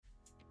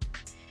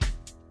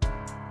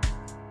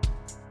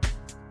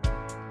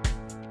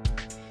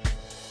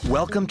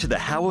Welcome to The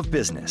How of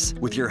Business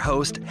with your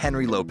host,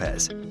 Henry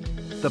Lopez,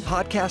 the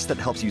podcast that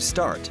helps you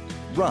start,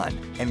 run,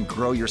 and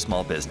grow your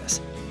small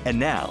business. And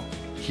now,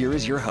 here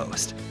is your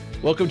host.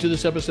 Welcome to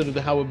this episode of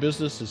The How of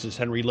Business. This is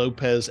Henry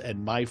Lopez,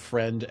 and my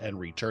friend and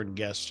return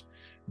guest,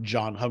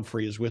 John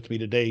Humphrey, is with me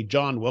today.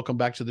 John, welcome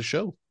back to the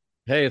show.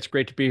 Hey, it's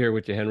great to be here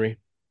with you, Henry.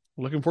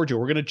 Looking forward to it.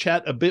 We're going to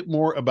chat a bit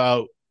more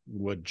about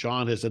what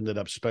John has ended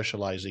up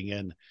specializing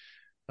in.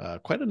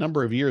 Quite a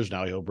number of years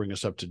now. He'll bring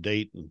us up to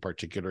date. In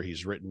particular,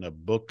 he's written a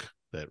book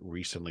that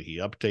recently he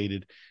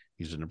updated.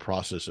 He's in the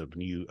process of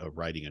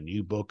writing a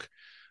new book,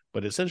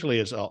 but essentially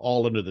it's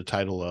all under the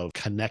title of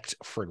Connect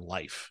for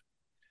Life.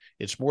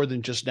 It's more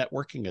than just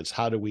networking. It's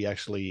how do we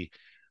actually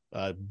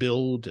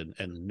build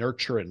and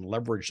nurture and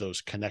leverage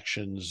those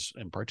connections,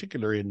 in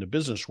particular in the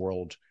business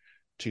world,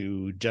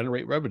 to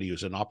generate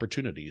revenues and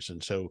opportunities.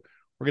 And so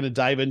we're going to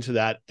dive into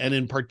that. And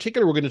in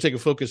particular, we're going to take a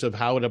focus of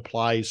how it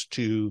applies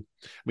to,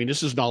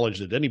 this is knowledge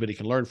that anybody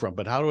can learn from,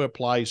 but how it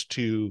applies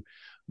to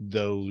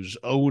those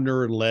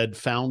owner-led,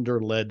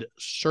 founder-led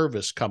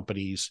service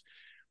companies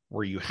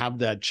where you have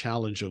that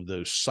challenge of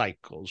those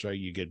cycles, right?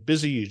 You get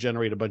busy, you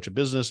generate a bunch of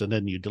business, and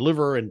then you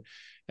deliver. And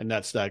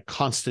that's that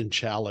constant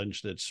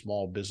challenge that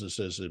small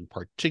businesses, in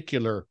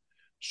particular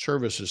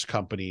services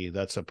company,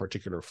 that's a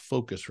particular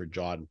focus for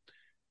John.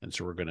 And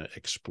so we're going to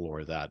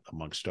explore that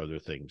amongst other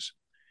things.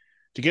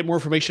 To get more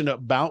information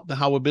about the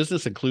How of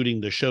Business,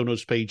 including the show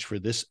notes page for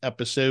this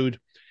episode,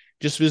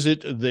 just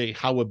visit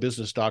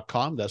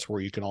thehowofbusiness.com. That's where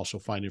you can also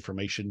find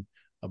information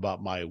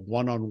about my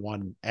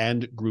one-on-one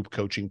and group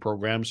coaching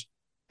programs.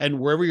 And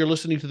wherever you're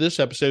listening to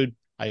this episode,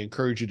 I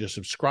encourage you to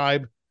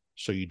subscribe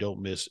so you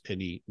don't miss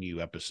any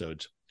new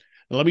episodes.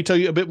 Now, let me tell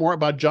you a bit more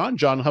about John.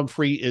 John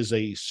Humphrey is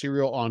a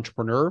serial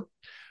entrepreneur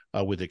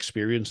with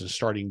experience in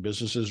starting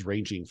businesses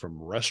ranging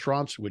from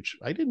restaurants, which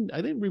I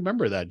didn't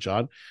remember that,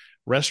 John.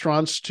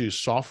 Restaurants to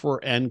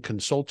software and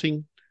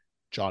consulting.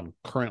 John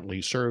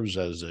currently serves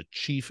as a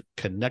chief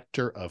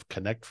connector of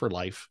Connect for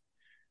Life.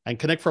 And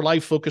Connect for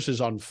Life focuses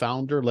on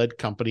founder-led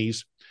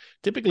companies,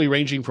 typically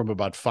ranging from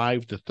about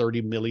 5 to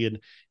 30 million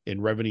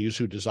in revenues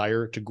who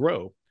desire to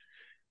grow.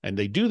 And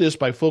they do this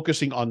by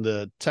focusing on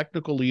the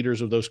technical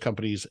leaders of those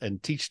companies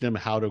and teaching them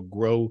how to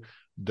grow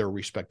their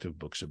respective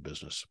books of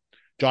business.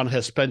 John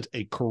has spent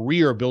a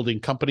career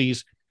building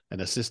companies and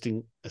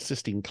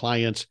assisting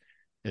clients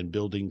in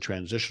building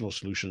transitional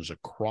solutions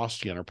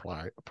across the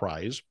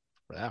enterprise.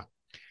 Yeah.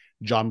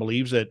 John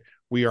believes that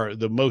we are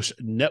the most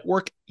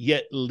network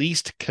yet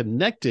least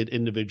connected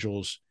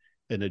individuals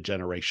in a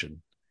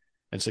generation.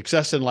 And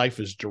success in life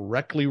is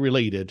directly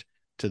related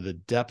to the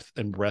depth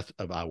and breadth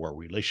of our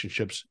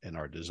relationships and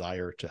our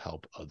desire to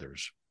help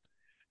others.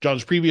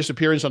 John's previous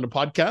appearance on the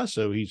podcast,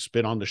 so he's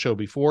been on the show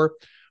before,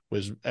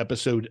 was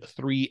episode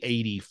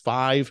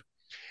 385.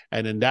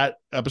 And in that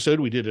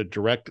episode, we did a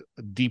direct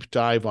deep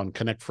dive on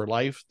Connect for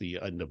Life, the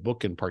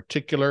book in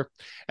particular,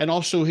 and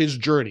also his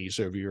journey.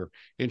 So if you're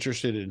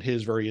interested in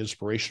his very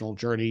inspirational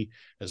journey,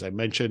 as I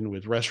mentioned,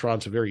 with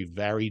restaurants, a very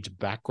varied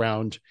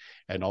background.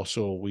 And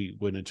also we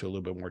went into a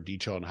little bit more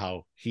detail on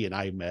how he and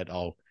I met.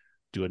 I'll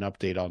do an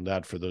update on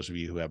that for those of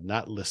you who have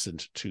not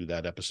listened to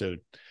that episode.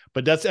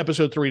 But that's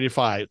episode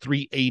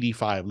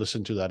 385.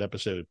 Listen to that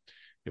episode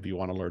if you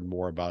want to learn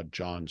more about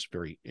John's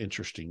very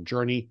interesting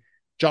journey.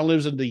 John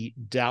lives in the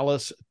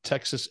Dallas,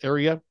 Texas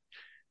area.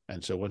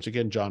 And so once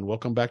again, John,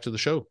 welcome back to the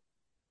show.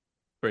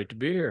 Great to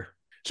be here.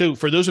 So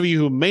for those of you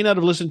who may not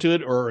have listened to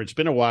it, or it's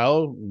been a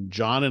while,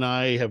 John and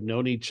I have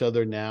known each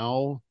other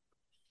now.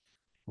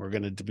 We're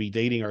going to be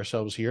dating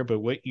ourselves here, but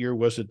what year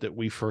was it that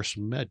we first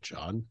met,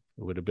 John?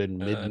 It would have been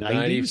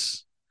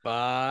mid-90s?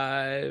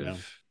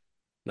 95.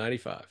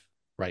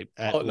 Right,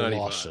 at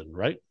Lawson,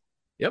 right?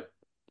 Yep.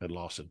 At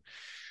Lawson.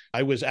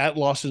 I was at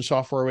Lawson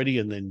Software already,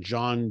 and then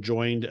John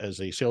joined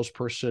as a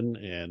salesperson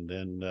and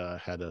then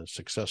had a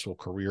successful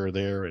career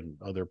there and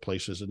other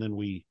places. And then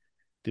we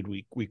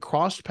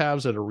crossed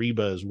paths at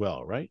Ariba as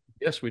well, right?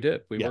 Yes, we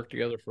did. We worked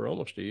together for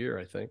almost a year,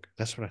 I think.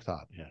 That's what I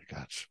thought. Yeah,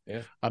 gosh.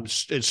 Yeah.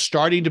 It's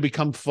starting to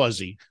become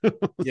fuzzy.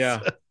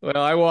 Yeah.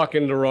 Well, I walk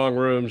into the wrong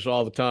rooms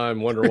all the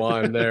time, wonder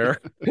why I'm there.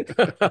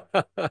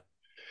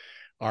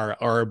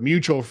 Our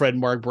mutual friend,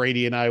 Mark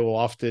Brady, and I will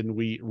often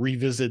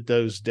revisit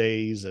those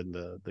days and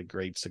the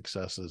great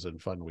successes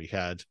and fun we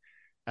had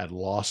at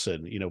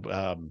Lawson.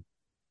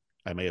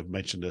 I may have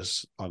mentioned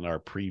this on our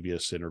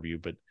previous interview,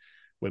 but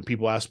when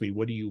people ask me,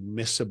 what do you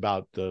miss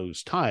about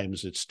those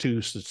times? It's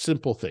two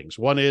simple things.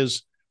 One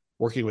is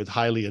working with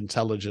highly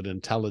intelligent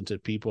and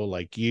talented people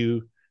like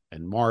you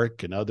and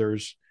Mark and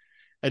others.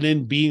 And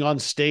then being on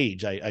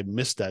stage. I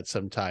miss that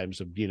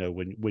sometimes of,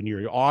 when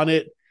you're on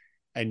it,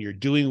 and you're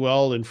doing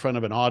well in front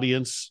of an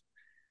audience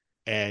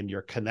and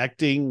you're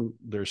connecting,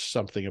 there's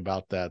something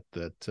about that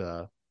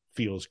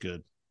feels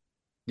good.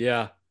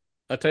 Yeah.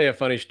 I'll tell you a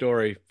funny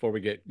story before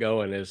we get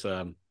going is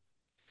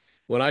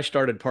when I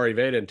started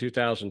Pariveda in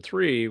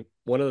 2003,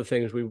 one of the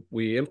things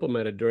we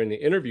implemented during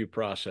the interview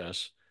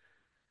process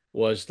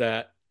was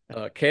that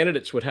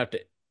candidates would have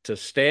to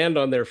stand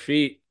on their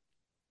feet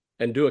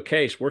and do a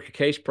case, work a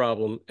case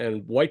problem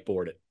and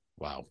whiteboard it.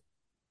 Wow.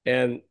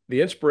 And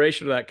the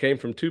inspiration of that came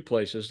from two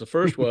places. The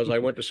first was I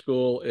went to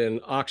school in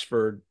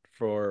Oxford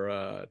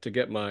for to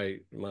get my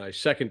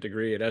second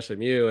degree at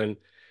SMU,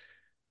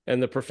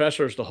 and the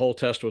professors, the whole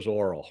test was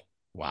oral.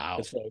 Wow.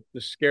 And so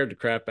this scared the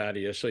crap out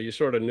of you. So you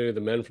sort of knew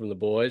the men from the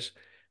boys.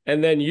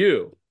 And then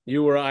you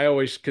were, I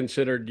always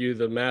considered you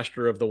the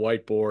master of the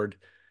whiteboard.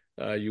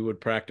 You would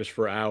practice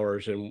for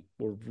hours and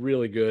were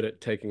really good at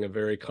taking a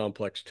very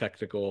complex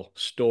technical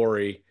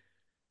story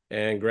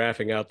and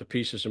graphing out the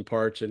pieces and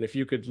parts. And if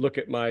you could look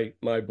at my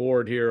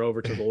board here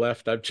over to the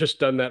left, I've just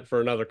done that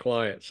for another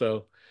client.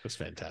 So That's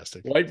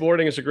fantastic.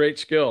 whiteboarding is a great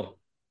skill.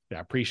 Yeah,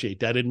 I appreciate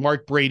that. And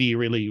Mark Brady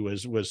really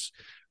was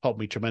helped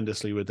me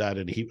tremendously with that,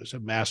 and he was a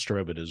master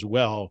of it as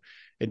well.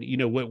 And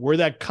where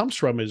that comes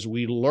from is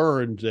we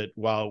learned that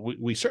while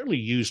we certainly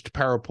used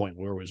PowerPoint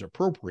where it was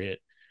appropriate,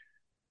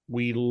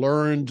 we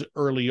learned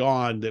early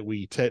on that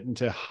we tend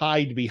to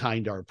hide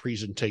behind our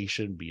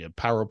presentation, be it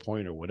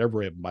PowerPoint or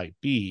whatever it might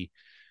be.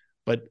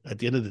 But at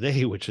the end of the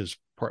day, which is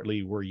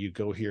partly where you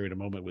go here in a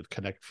moment with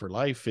Connect for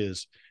Life,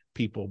 is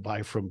people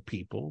buy from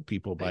people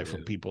buy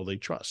from people they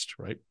trust,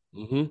 right?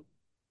 Mm-hmm.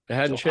 It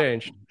hadn't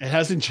changed. It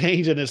hasn't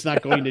changed, and it's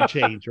not going to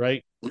change,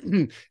 right?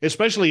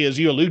 Especially as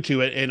you allude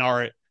to it in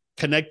our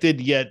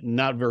connected yet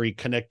not very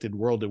connected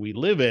world that we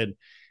live in.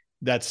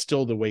 That's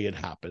still the way it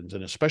happens.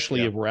 And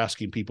especially if we're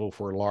asking people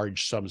for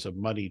large sums of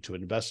money to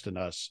invest in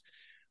us,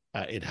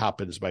 it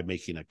happens by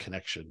making a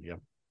connection. Yeah.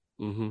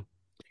 Mm-hmm.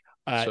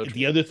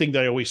 The other thing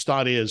that I always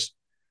thought is,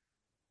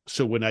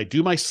 so when I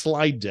do my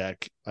slide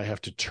deck, I have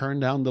to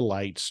turn down the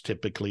lights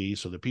typically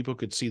so that people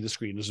could see the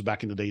screen. This is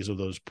back in the days of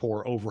those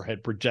poor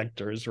overhead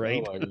projectors,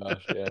 right? Oh my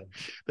gosh, yeah.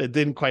 That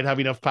didn't quite have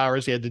enough power,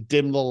 so you had to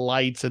dim the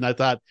lights. And I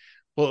thought,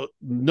 well,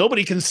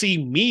 nobody can see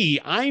me.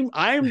 I'm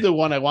the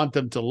one I want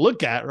them to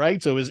look at,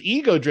 right? So it was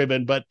ego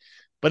driven, but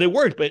it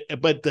worked.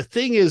 But the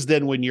thing is,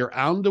 then when you're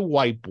on the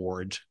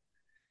whiteboard,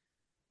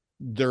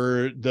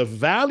 the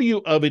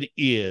value of it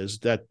is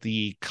that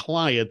the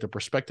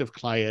prospective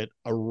client,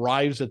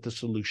 arrives at the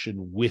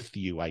solution with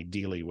you,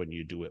 ideally, when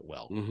you do it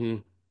well. Mm-hmm.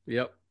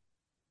 Yep.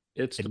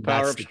 It's the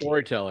power of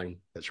storytelling.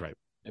 That's right.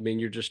 I mean,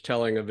 you're just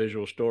telling a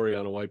visual story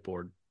on a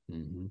whiteboard.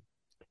 Mm-hmm.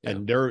 Yeah.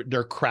 And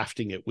they're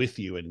crafting it with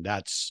you, and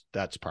that's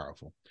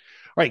powerful.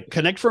 All right,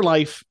 Connect for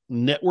Life,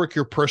 Network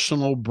Your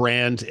Personal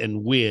Brand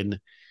and Win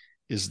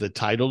is the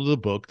title of the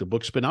book. The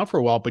book's been out for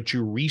a while, but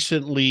you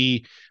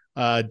recently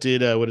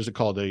did what is it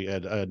called?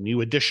 A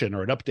new edition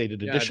or an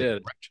updated edition? I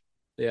did. Correct?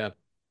 Yeah.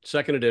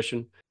 Second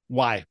edition.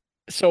 Why?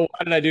 So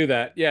why did I do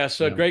that? Yeah.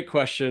 So great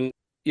question.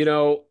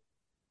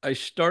 I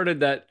started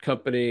that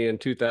company in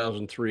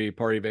 2003,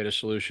 Party Veda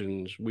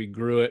Solutions. We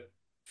grew it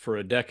for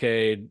a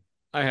decade.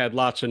 I had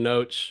lots of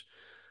notes.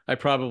 I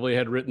probably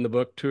had written the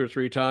book 2 or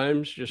 3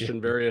 times, just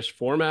in various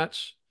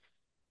formats.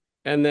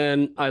 And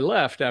then I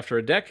left after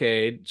a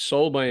decade,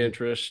 sold my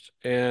interest,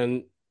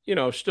 and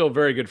still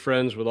very good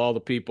friends with all the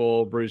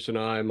people. Bruce and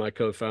I, my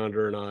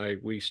co-founder and I,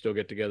 we still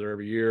get together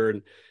every year.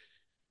 And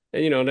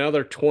now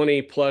they're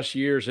 20 plus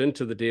years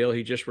into the deal.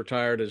 He just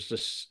retired as the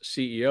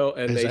CEO,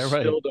 and they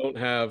still don't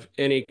have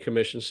any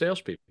commissioned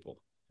salespeople.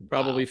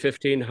 Probably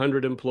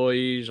 1,500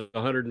 employees,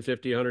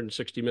 150,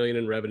 160 million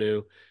in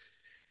revenue.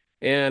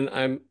 And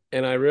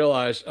I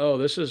realized, oh,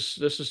 this is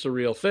the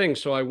real thing.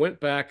 So I went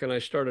back and I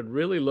started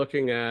really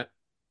looking at,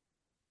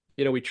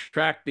 we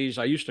tracked these.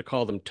 I used to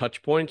call them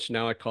touch points.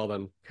 Now I call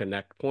them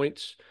connect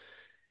points.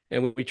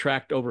 And we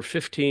tracked over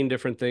 15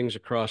 different things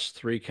across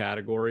 3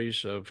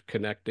 categories of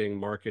connecting,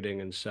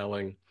 marketing, and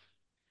selling.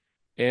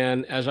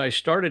 And as I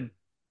started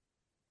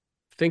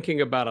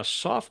thinking about a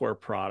software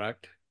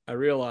product, I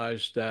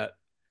realized that,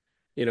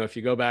 if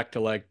you go back to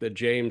like the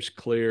James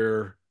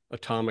Clear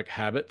Atomic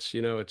Habits,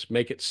 it's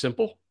make it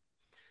simple.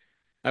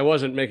 I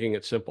wasn't making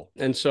it simple.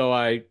 And so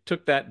I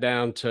took that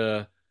down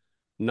to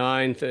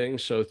 9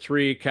 things. So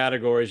 3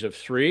 categories of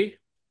 3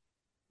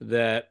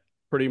 that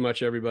pretty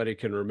much everybody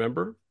can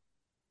remember,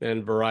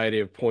 and variety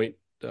of point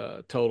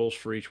totals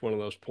for each one of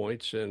those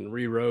points, and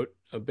rewrote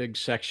a big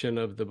section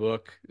of the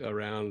book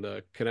around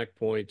connect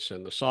points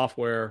and the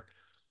software,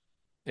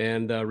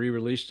 and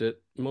re-released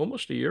it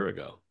almost a year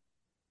ago.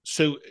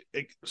 So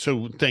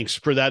thanks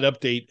for that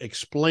update.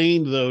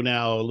 Explain though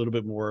now a little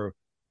bit more,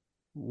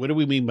 what do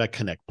we mean by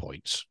connect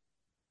points?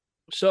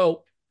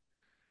 So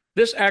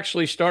this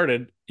actually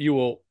started,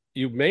 you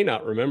may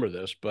not remember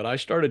this, but I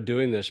started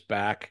doing this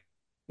back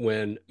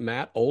when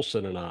Matt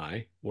Olson and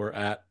I were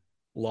at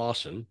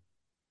Lawson,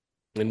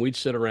 and we'd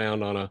sit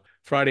around on a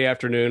Friday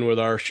afternoon with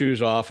our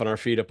shoes off and our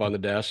feet up on the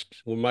desk,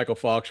 when Michael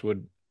Fox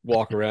would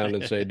walk around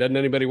and say, doesn't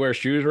anybody wear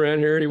shoes around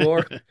here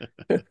anymore?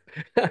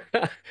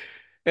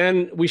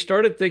 And we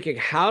started thinking,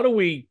 how do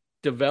we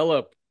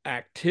develop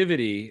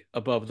activity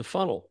above the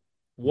funnel?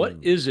 What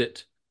is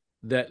it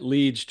that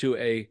leads to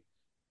a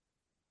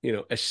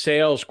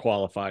sales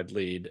qualified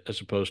lead as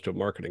opposed to a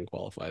marketing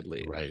qualified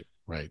lead?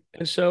 Right.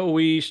 And so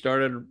we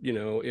started,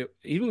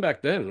 even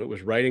back then, it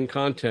was writing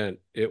content.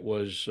 It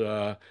was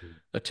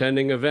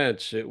attending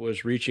events. It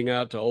was reaching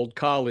out to old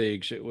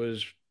colleagues. It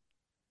was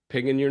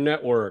pinging your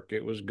network.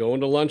 It was going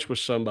to lunch with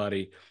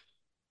somebody.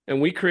 And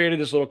we created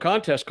this little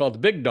contest called the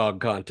Big Dog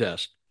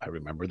Contest. I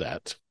remember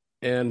that.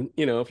 And,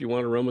 if you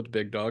want to run with the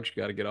big dogs,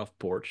 you got to get off the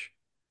porch.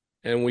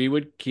 And we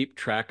would keep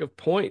track of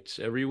points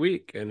every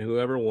week. And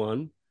whoever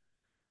won,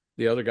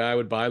 the other guy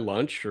would buy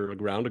lunch or a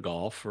round of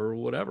golf or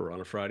whatever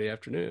on a Friday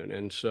afternoon.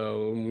 And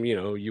so,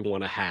 you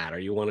want a hat or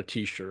you want a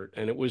t-shirt.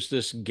 And it was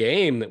this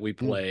game that we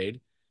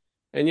played.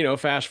 And,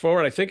 fast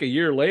forward, I think a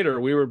year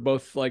later, we were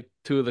both like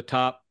two of the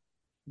top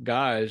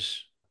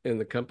guys in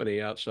the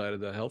company outside of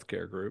the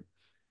healthcare group.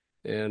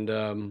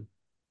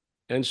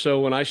 And so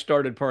when I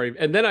started Party,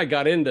 and then I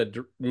got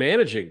into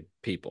managing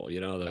people,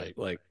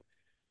 Right.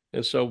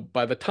 and so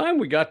by the time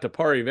we got to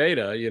Pari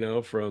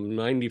Veda, from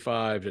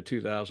 95 to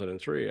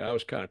 2003, I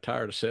was kind of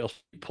tired of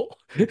salespeople.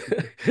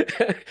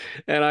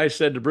 And I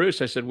said to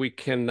Bruce, I said, I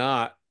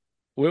want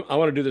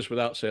to do this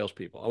without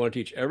salespeople. I want to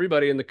teach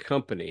everybody in the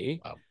company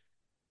Wow.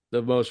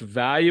 the most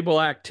valuable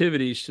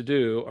activities to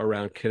do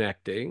around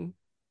connecting,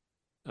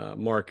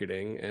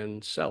 marketing,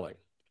 and selling.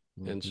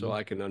 And so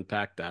I can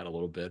unpack that a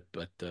little bit,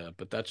 but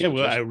that's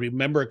well, I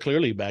remember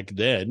clearly back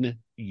then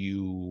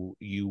you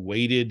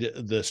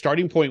waited. The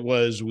starting point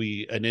was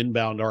an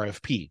inbound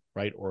RFP,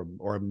 right?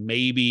 Or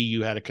maybe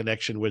you had a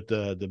connection with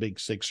the big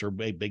six or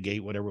big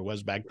eight, whatever it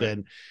was back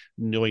then,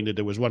 knowing that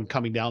there was one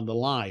coming down the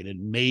line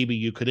and maybe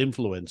you could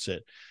influence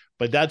it.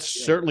 But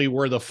that's certainly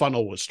where the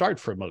funnel would start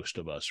for most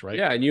of us, right?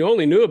 Yeah, and you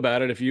only knew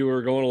about it if you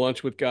were going to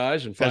lunch with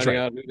guys and finding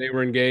out who they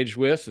were engaged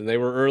with, and they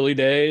were early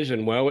days,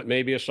 and it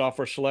may be a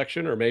software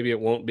selection, or maybe it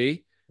won't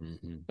be.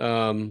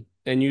 And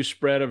you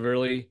spread a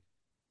really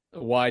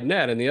wide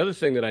net. And the other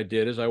thing that I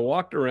did is I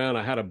walked around.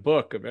 I had a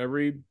book of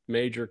every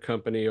major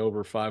company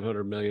over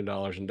 $500 million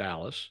in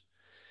Dallas,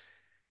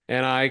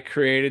 and I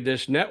created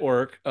this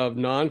network of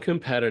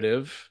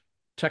non-competitive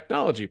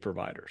technology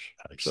providers.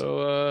 So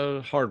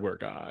a hardware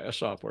guy, a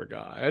software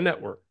guy, a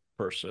network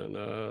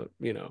person,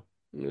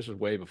 this is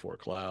way before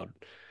cloud.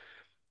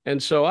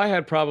 And so I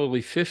had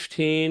probably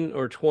 15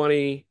 or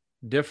 20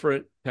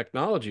 different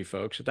technology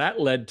folks. That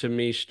led to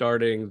me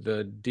starting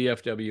the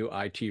DFW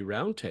IT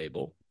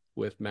Roundtable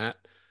with Matt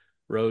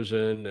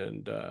Rosen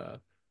and,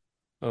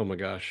 oh my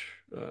gosh,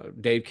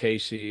 Dave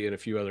Casey and a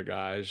few other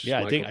guys.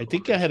 Yeah, I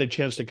think I had a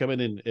chance to come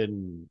in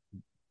and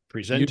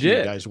present to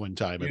you guys one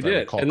time, if I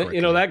recall correctly.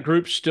 And that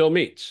group still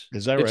meets.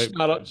 Is that right?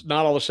 It's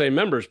not all the same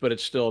members, but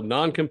it's still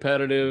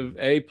non-competitive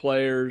A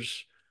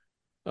players,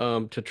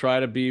 to try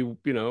to be,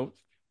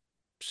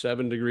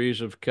 7 degrees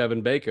of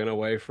Kevin Bacon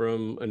away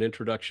from an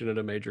introduction at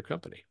a major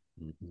company.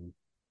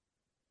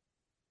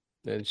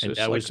 And so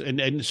that was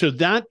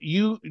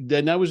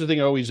that was the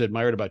thing I always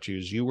admired about you,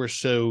 is you were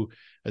so,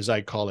 as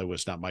I call it,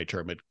 was not my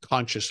term, but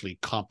consciously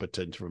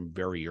competent from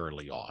very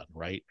early on,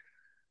 right?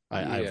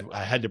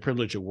 I had the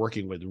privilege of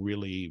working with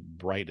really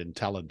bright and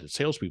talented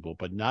salespeople,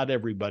 but not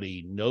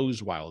everybody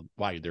knows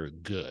why they're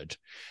good.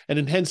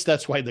 And hence,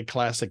 that's why the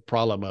classic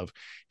problem of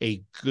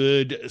a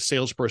good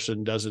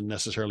salesperson doesn't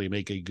necessarily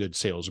make a good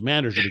sales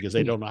manager, because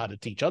they don't know how to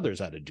teach others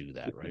how to do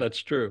that, right?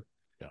 That's true.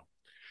 Yeah,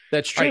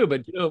 that's true.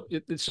 Right.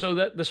 But, so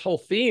that this whole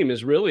theme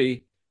is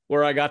really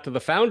where I got to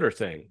the founder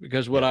thing,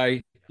 because what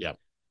I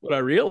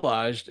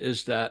realized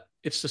is that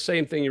it's the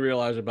same thing you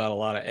realize about a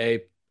lot of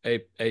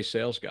A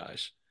sales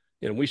guys.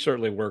 We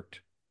certainly worked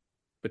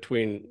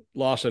between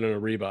Lawson and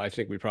Ariba. I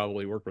think we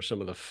probably worked with some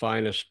of the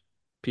finest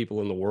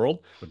people in the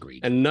world.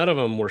 Agreed. And none of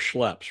them were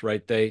schleps,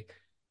 right? They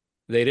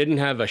didn't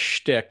have a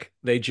shtick.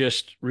 They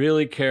just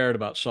really cared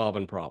about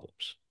solving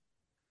problems.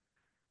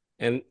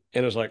 And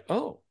it was like,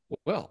 oh,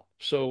 well,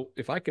 so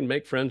if I can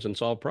make friends and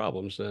solve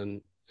problems,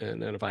 then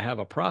if I have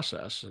a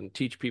process and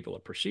teach people a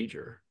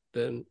procedure,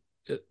 then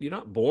you're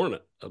not born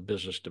a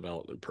business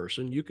development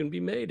person. You can be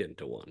made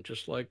into one,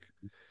 just like,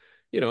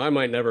 I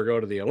might never go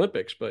to the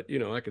Olympics, but,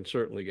 I can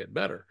certainly get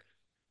better.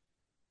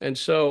 And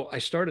so I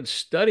started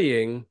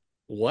studying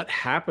what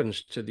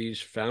happens to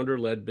these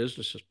founder-led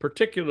businesses,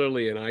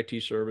 particularly in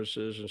IT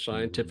services and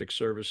scientific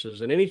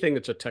services and anything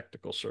that's a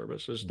technical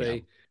service, is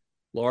they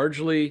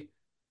largely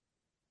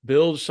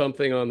build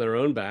something on their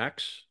own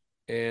backs,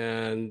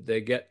 and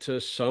they get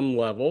to some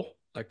level.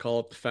 I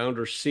call it the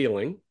founder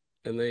ceiling,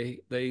 and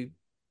they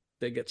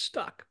get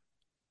stuck.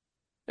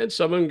 And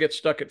some of them get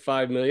stuck at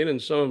 5 million,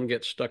 and some of them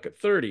get stuck at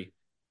 30.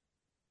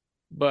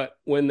 But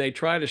when they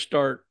try to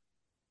start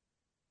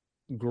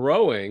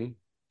growing,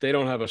 they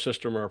don't have a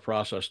system or a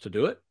process to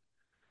do it.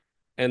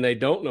 And they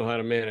don't know how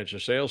to manage a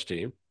sales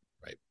team.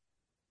 Right.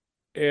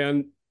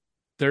 And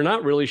they're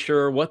not really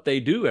sure what they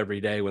do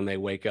every day when they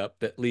wake up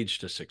that leads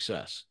to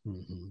success.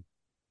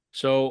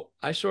 So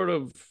I sort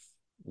of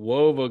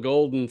wove a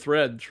golden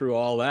thread through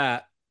all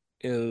that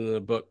in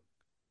the book,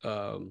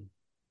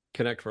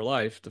 Connect for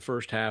Life. The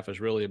first half is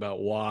really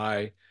about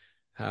why,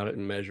 how to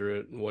measure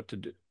it, and what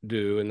to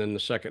do. And then the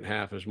second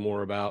half is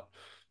more about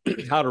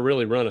how to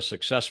really run a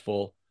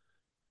successful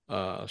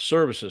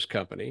services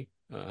company,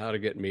 how to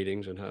get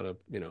meetings and how to,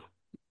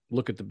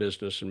 look at the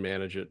business and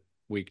manage it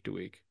week to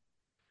week.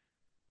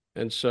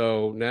 And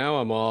so now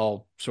I'm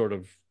all sort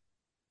of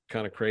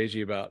kind of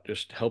crazy about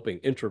just helping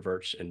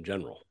introverts in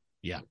general.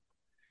 Yeah.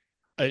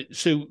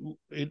 So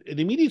an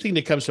immediate thing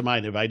that comes to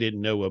mind, if I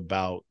didn't know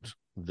about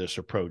this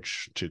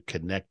approach to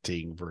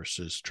connecting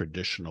versus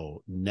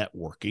traditional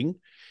networking,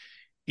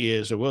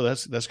 is, well,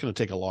 that's going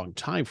to take a long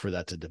time for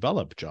that to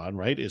develop, John,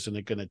 right? Isn't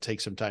it going to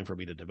take some time for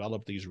me to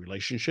develop these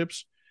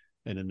relationships?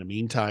 And in the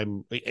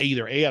meantime,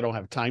 either A, I don't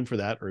have time for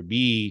that, or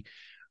B,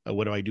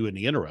 what do I do in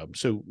the interim?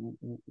 So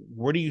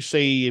what do you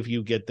say if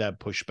you get that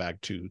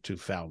pushback to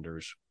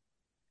founders?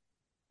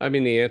 I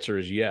mean, the answer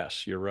is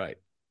yes, you're right.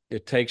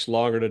 It takes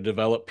longer to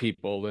develop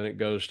people than it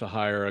goes to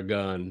hire a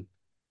gun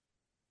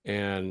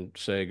and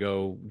say,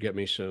 go get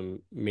me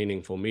some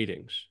meaningful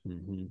meetings.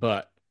 Mm-hmm.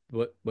 But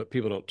what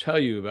people don't tell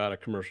you about a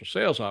commercial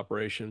sales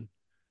operation,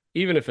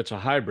 even if it's a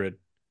hybrid,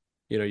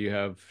 you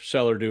have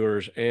seller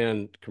doers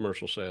and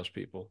commercial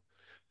salespeople,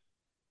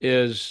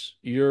 is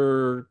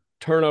your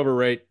turnover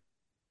rate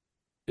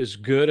is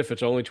good if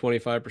it's only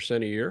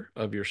 25% a year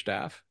of your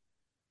staff.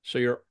 So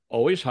you're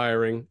always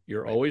hiring,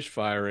 you're always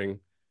firing.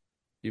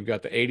 You've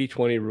got the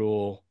 80-20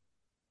 rule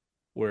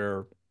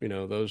where,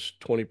 those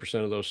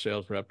 20% of those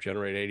sales rep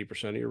generate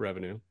 80% of your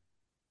revenue.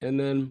 And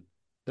then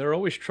they're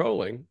always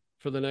trolling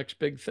for the next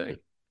big thing,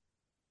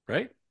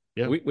 right?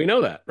 Yeah. We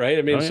know that, right?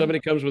 I mean, yeah. Somebody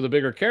comes with a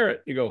bigger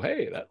carrot, you go,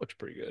 hey, that looks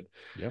pretty good.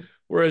 Yeah.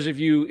 Whereas if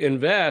you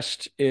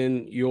invest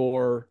in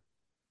your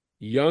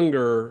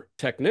younger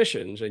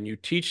technicians and you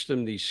teach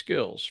them these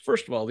skills,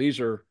 first of all, these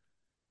are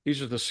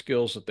the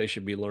skills that they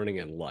should be learning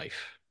in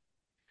life.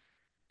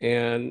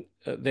 And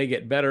they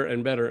get better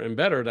and better and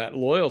better. That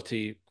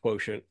loyalty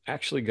quotient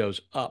actually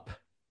goes up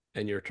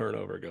and your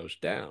turnover goes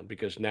down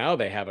because now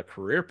they have a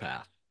career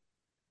path.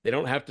 They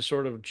don't have to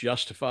sort of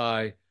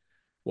justify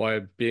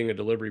why being a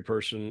delivery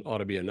person ought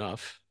to be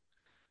enough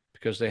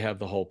because they have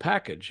the whole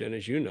package. And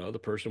as you know, the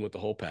person with the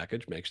whole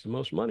package makes the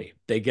most money.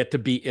 They get to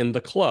be in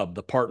the club,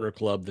 the partner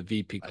club, the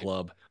VP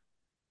club.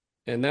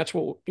 And that's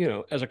what,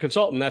 as a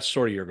consultant, that's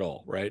sort of your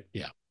goal, right?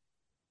 Yeah.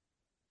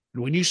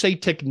 When you say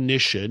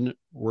technician,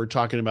 we're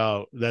talking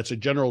about, that's a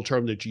general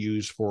term that you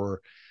use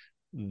for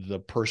the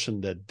person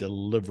that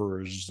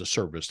delivers the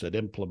service, that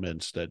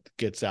implements, that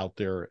gets out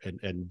there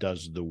and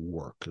does the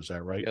work. Is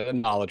that right? A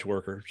knowledge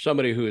worker,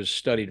 somebody who has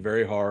studied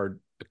very hard,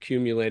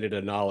 accumulated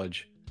a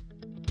knowledge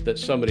that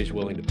somebody's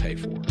willing to pay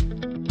for.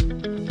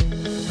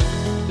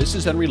 This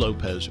is Henry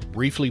Lopez,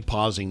 briefly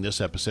pausing this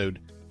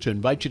episode to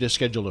invite you to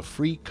schedule a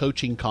free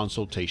coaching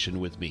consultation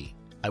with me.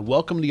 I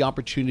welcome the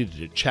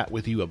opportunity to chat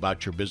with you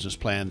about your business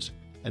plans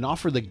and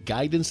offer the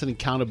guidance and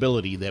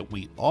accountability that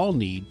we all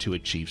need to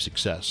achieve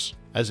success.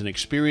 As an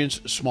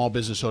experienced small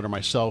business owner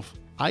myself,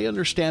 I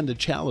understand the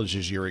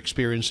challenges you're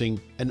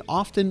experiencing, and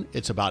often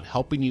it's about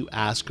helping you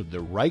ask the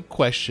right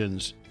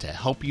questions to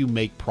help you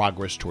make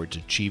progress towards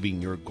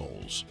achieving your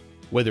goals.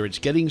 Whether it's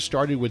getting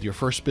started with your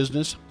first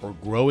business or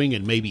growing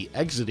and maybe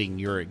exiting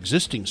your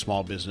existing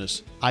small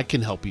business, I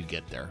can help you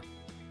get there.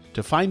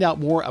 To find out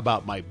more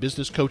about my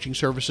business coaching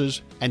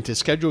services and to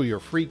schedule your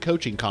free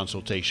coaching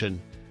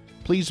consultation,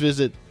 please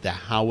visit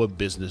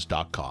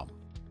thehowofbusiness.com.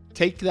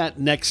 Take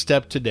that next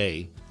step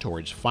today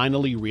towards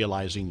finally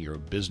realizing your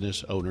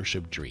business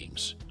ownership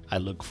dreams. I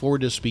look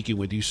forward to speaking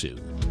with you soon.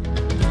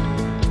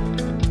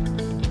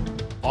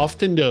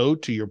 Often, though,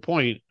 to your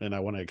point, and I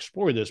want to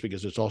explore this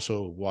because it's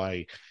also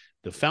why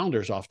the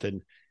founders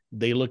often,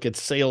 they look at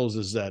sales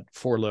as that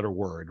four-letter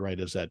word, right?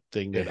 As that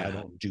thing that I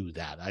don't do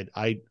that.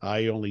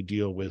 I only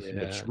deal with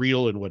what's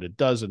real and what it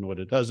does and what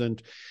it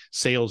doesn't.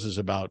 Sales is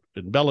about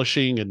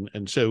embellishing.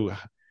 And so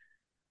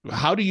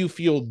how do you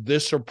feel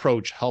this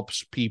approach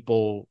helps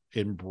people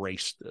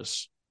embrace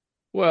this?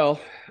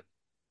 Well,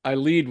 I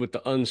lead with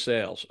the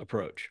unsales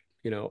approach.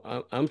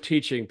 I'm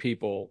teaching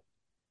people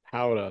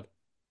how to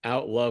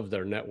outlove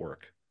their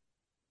network,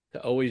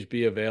 to always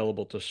be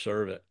available to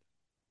serve it,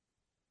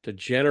 to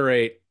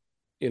generate,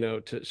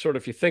 to sort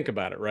of, if you think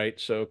about it, right?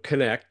 So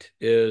connect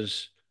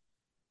is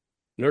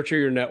nurture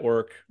your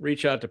network,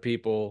 reach out to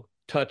people,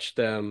 touch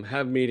them,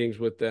 have meetings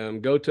with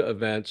them, go to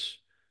events.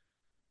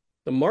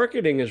 The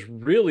marketing is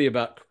really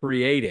about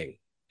creating.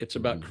 It's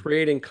about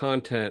creating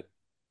content,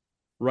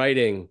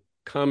 writing,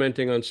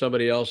 commenting on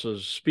somebody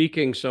else's,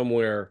 speaking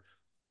somewhere.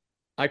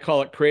 I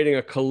call it creating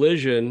a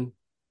collision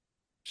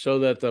so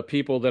that the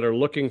people that are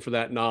looking for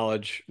that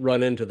knowledge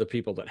run into the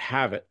people that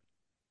have it.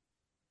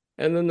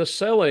 And then the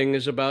selling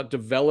is about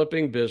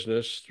developing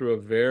business through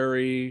a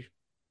very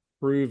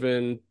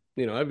proven,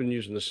 I've been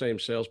using the same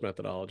sales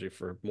methodology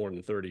for more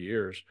than 30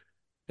 years,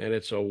 and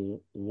it's a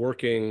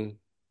working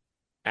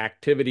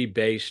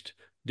activity-based,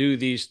 do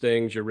these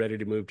things, you're ready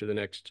to move to the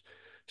next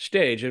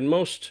stage. And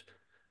most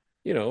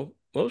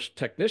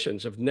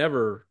technicians have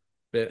never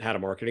had a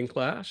marketing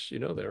class.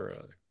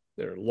 They're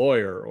a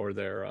lawyer, or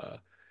they're a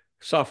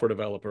software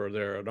developer, or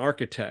they're an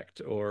architect,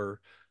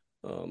 or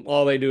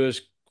all they do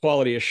is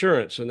quality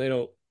assurance, and they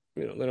don't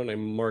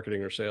name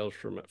marketing or sales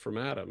from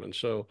Adam. And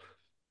so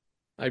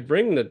I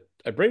bring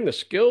the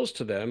skills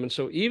to them. And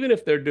so even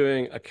if they're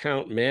doing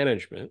account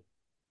management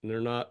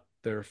and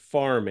they're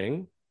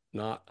farming,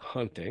 not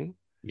hunting.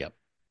 Yep.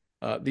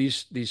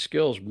 These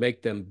skills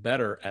make them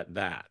better at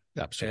that.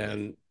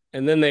 Absolutely.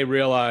 And then they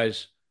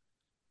realize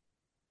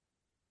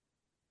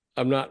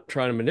I'm not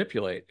trying to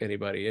manipulate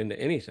anybody into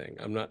anything.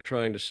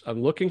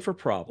 I'm looking for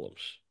problems.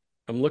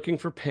 I'm looking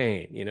for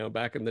pain.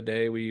 Back in the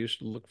day, we used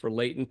to look for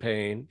latent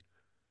pain.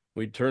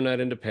 We'd turn that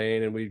into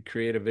pain and we'd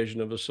create a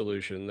vision of a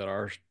solution that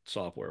our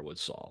software would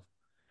solve.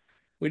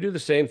 We do the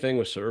same thing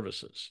with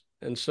services.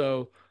 And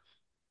so,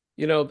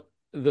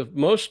 the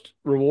most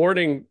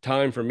rewarding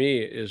time for me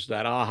is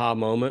that aha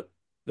moment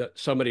that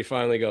somebody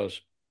finally goes,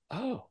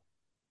 "Oh,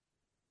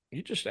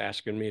 you're just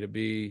asking me to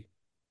be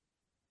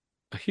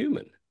a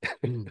human."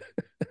 Right.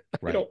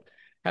 I don't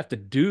have to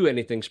do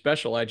anything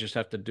special. I just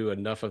have to do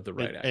enough of the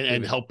right activity.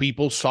 And help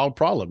people solve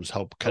problems,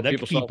 help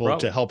connect people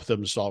to help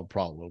them solve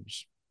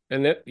problems.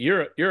 And that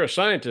you're a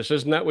scientist.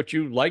 Isn't that what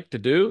you like to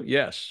do?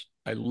 Yes.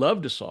 I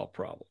love to solve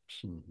problems.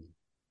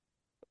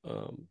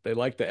 They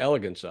like the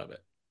elegance of it.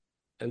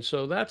 And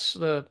so that's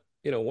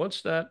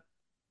once that,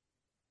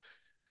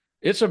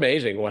 it's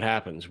amazing what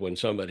happens when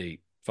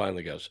somebody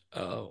finally goes,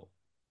 "Oh,"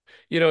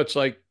 it's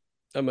like,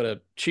 I'm going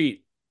to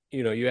cheat.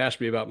 You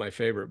asked me about my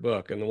favorite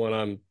book, and the one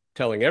I'm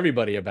telling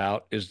everybody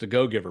about is the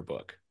Go Giver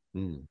book,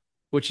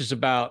 which is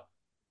about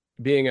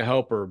being a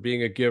helper,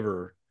 being a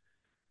giver,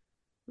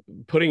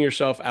 putting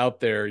yourself out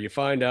there. You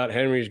find out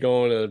Henry's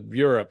going to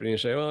Europe and you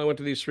say, "Well, I went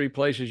to these 3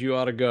 places you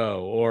ought to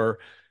go." Or,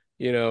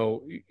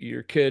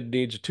 your kid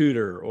needs a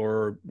tutor,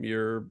 or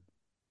you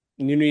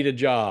need a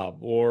job.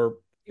 Or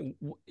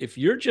if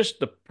you're just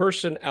the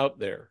person out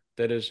there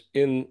that is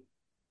in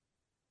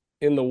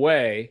the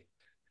way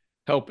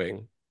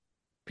helping,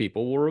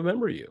 people will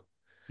remember you.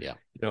 Yeah.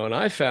 And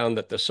I found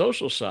that the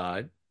social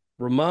side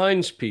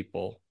reminds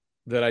people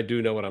that I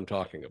do know what I'm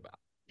talking about.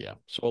 Yeah.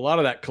 So a lot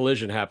of that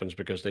collision happens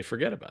because they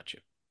forget about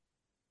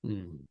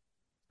you.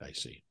 I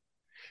see.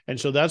 And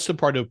so that's the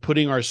part of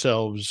putting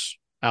ourselves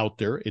out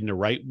there in the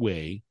right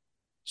way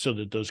so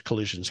that those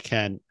collisions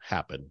can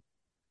happen.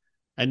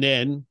 And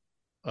then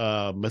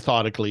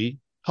methodically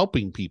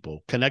helping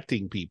people,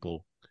 connecting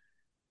people.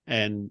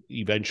 And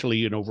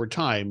eventually, and over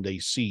time, they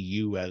see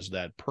you as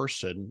that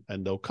person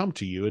and they'll come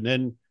to you. And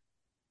then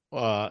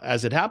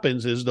as it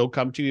happens is they'll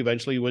come to you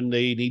eventually when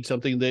they need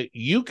something that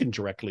you can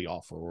directly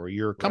offer or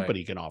your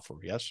company can offer.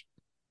 Yes.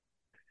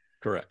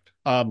 Correct.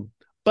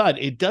 But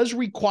it does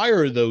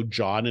require, though,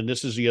 John, and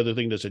this is the other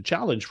thing that's a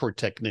challenge for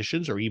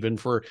technicians or even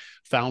for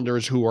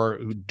founders who are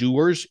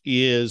doers,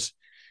 is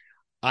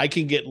I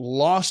can get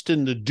lost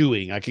in the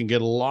doing. I can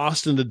get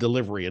lost in the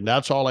delivery, and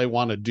that's all I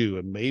want to do.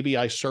 And maybe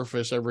I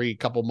surface every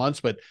couple months,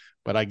 but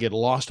I get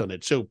lost on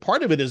it. So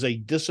part of it is a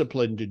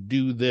discipline to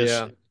do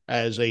this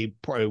as a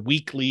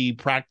weekly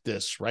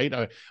practice,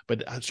 right?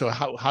 But so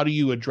how do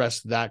you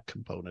address that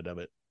component of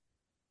it?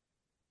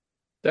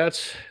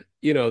 That's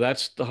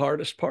the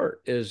hardest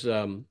part is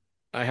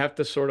I have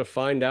to sort of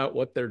find out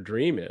what their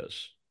dream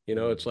is.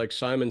 It's like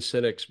Simon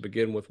Sinek's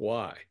Begin with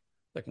Why.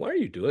 Like, why are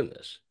you doing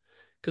this?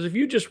 Because if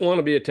you just want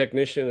to be a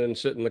technician and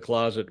sit in the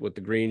closet with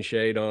the green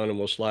shade on and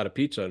we'll slide a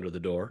pizza under the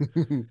door,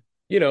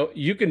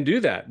 you can do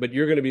that, but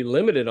you're going to be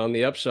limited on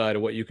the upside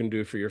of what you can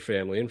do for your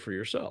family and for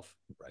yourself.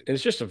 Right. And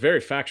it's just a very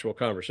factual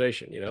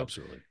conversation,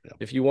 Absolutely. Yeah.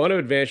 If you want to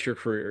advance your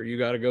career, you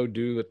got to go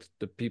do what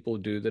the people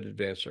do that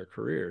advance their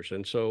careers.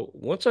 And so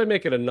once I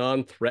make it a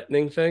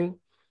non-threatening thing,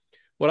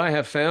 what I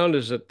have found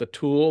is that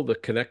the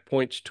Connect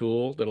Points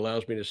tool that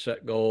allows me to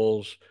set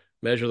goals,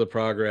 measure the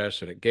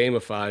progress, and it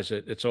gamifies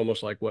it. It's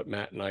almost like what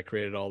Matt and I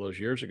created all those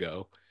years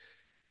ago.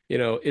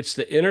 It's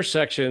the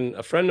intersection.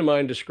 A friend of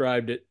mine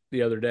described it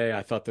the other day.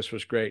 I thought this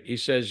was great. He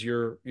says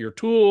your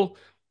tool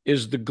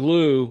is the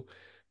glue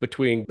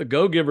between the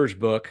Go Givers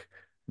book,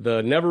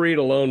 the Never Eat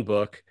Alone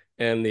book,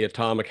 and the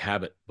Atomic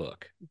Habit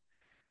book.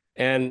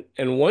 And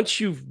once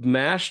you've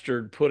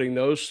mastered putting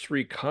those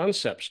 3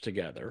 concepts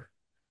together,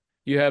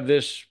 you have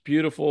this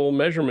beautiful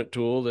measurement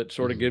tool that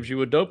sort of gives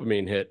you a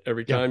dopamine hit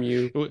every time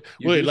you like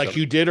something.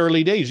 You did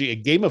early days.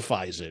 It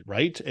gamifies it,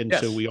 right? And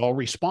so we all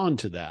respond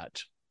to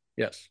that.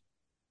 Yes.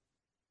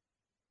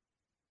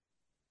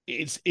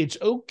 It's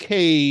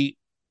okay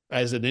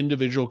as an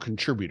individual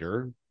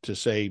contributor to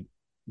say,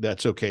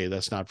 that's okay,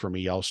 that's not for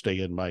me, I'll stay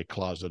in my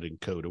closet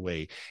and code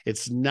away.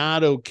 It's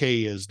not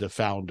okay as the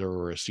founder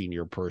or a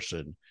senior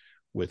person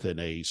within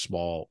a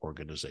small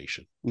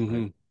organization.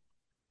 Right?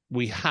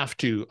 We have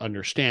to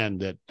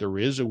understand that there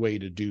is a way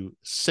to do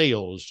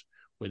sales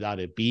without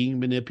it being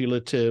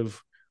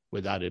manipulative,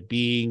 without it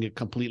being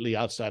completely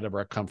outside of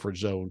our comfort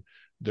zone.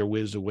 There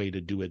is a way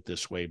to do it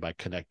this way by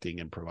connecting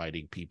and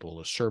providing people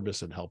a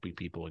service and helping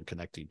people and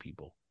connecting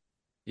people.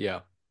 Yeah.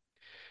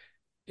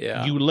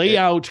 Yeah. You lay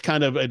out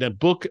kind of in a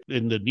book,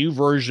 in the new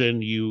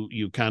version,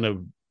 you kind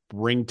of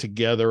bring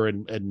together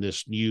and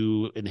this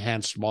new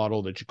enhanced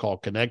model that you call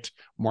Connect,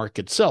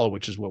 Market, Sell,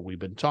 which is what we've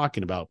been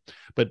talking about.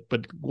 But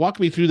walk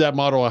me through that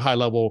model at a high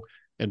level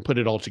and put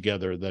it all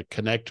together. The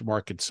Connect,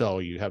 Market,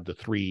 Sell, you have the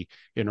 3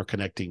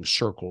 interconnecting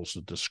circles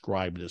that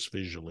describe this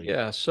visually.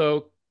 Yeah.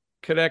 So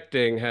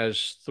connecting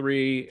has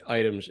 3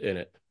 items in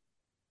it.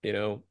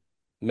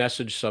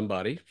 Message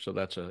somebody. So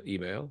that's an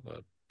email, a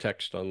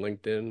text on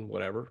LinkedIn,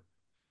 whatever.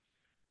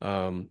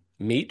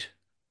 Meet,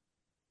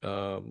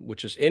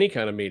 which is any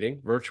kind of meeting,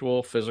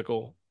 virtual,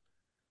 physical.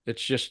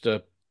 It's just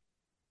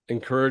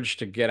encouraged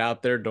to get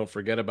out there. Don't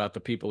forget about the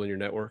people in your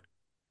network.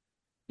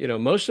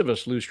 Most of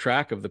us lose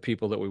track of the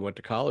people that we went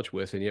to college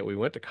with, and yet we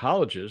went to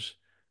colleges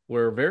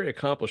where very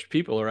accomplished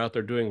people are out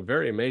there doing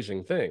very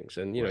amazing things.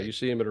 And, Right. you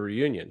see them at a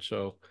reunion.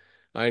 So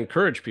I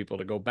encourage people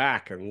to go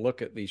back and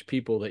look at these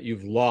people that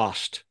you've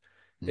lost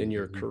in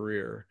your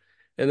career.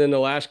 And then the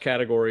last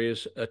category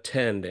is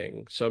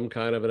attending some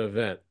kind of an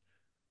event.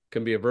 It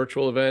can be a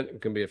virtual event,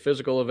 it can be a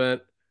physical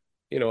event.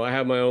 I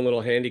have my own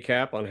little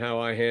handicap on how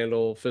I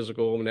handle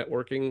physical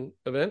networking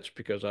events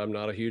because I'm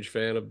not a huge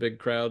fan of big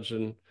crowds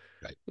and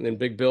Right. in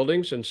big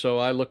buildings. And so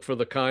I look for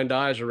the kind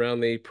eyes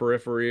around the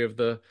periphery of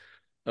the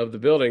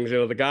buildings,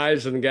 the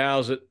guys and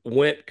gals that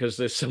went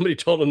because somebody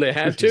told them they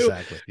had to,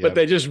 Exactly. Yeah. but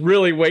they just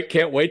really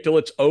can't wait till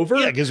it's over.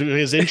 Yeah, because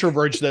as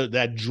introverts,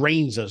 that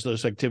drains us.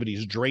 Those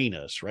activities drain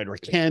us, right? Or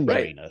can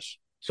drain us.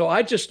 So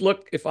I just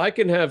look, if I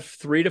can have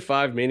 3 to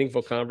 5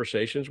 meaningful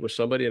conversations with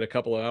somebody in a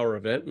couple of hour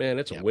event, man,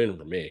 it's a win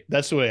for me.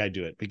 That's the way I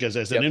do it. Because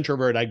as an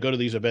introvert, I go to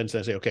these events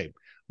and I say, okay,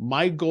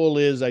 my goal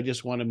is I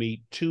just want to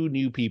meet 2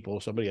 new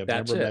people, somebody I've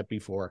never met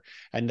before.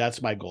 And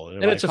that's my goal.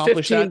 And it's a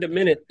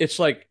 15-minute. It's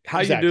like, how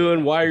you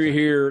doing? Why are you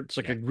here? It's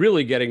like a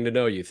really getting to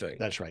know you thing.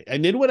 That's right.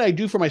 And then what I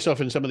do for myself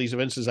in some of these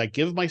events is I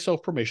give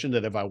myself permission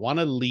that if I want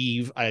to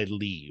leave, I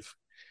leave.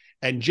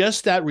 And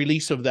just that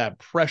release of that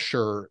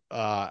pressure,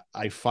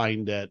 I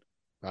find that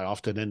I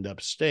often end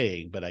up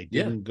staying, but I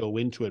didn't go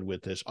into it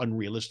with this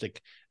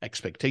unrealistic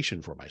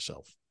expectation for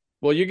myself.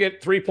 Well, you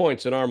get 3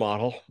 points in our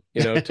model,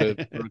 to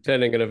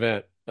attending an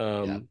event.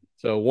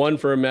 So 1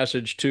 for a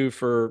message, 2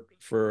 for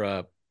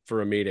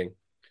a meeting.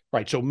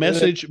 Right. So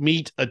message,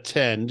 meet,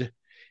 attend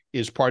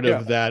is part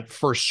of that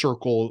first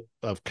circle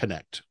of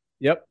connect.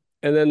 Yep.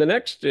 And then the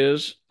next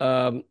is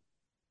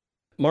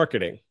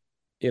marketing,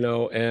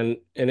 and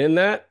in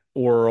that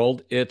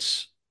world,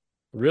 it's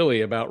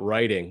really about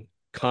writing,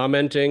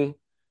 commenting.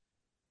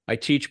 I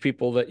teach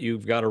people that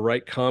you've got to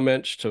write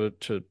comments to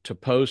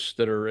posts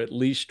that are at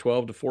least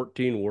 12 to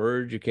 14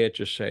 words. You can't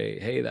just say,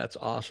 hey, that's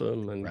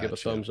awesome, and give a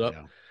thumbs up.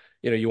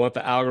 Yeah. You want the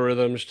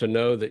algorithms to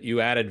know that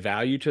you added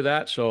value to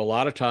that. So a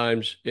lot of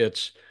times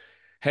it's,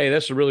 hey,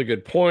 that's a really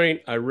good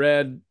point. I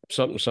read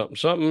something, something,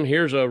 something.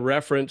 Here's a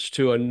reference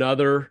to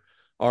another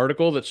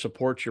article that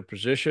supports your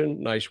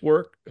position. Nice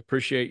work.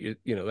 Appreciate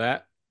you.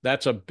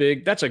 That's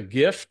a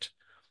gift.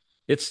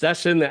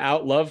 That's in the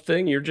out love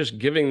thing. You're just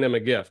giving them a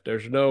gift.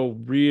 There's no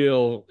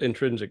real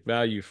intrinsic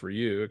value for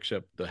you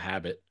except the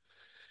habit.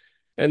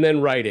 And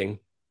then writing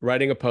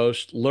a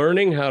post,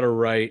 learning how to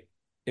write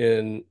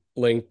in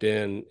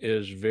LinkedIn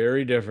is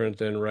very different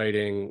than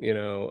writing,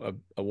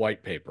 a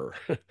white paper.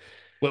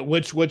 Well,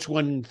 what's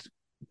one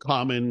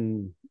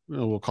common,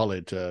 we'll call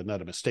it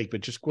not a mistake,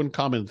 but just one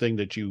common thing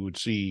that you would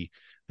see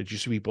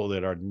people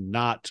that are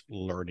not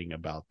learning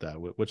about that?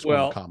 What's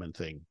one common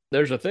thing?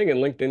 There's a thing in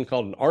LinkedIn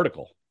called an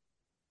article.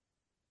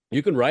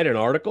 You can write an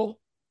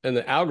article and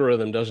the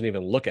algorithm doesn't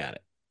even look at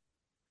it.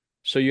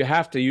 So you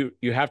have to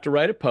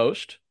write a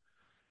post.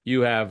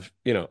 You have,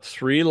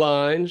 3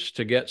 lines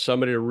to get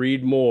somebody to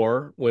read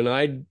more. When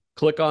I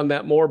click on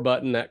that more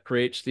button, that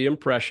creates the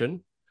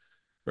impression,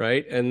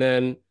 right? And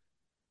then,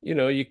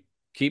 you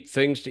keep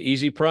things to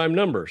easy prime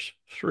numbers.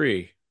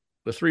 3,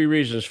 the 3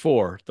 reasons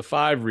for, the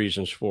 5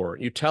 reasons for.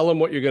 You tell them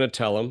what you're going to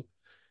tell them.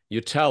 You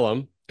tell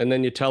them, and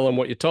then you tell them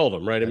what you told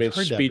them, right? I've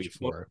heard speech. That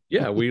before.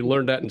 Yeah, we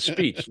learned that in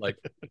speech, like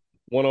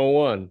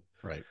 101.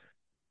 Right.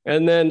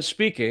 And then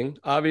speaking,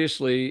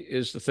 obviously,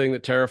 is the thing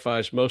that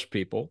terrifies most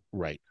people.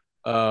 Right.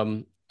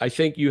 I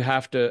think you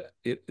have to.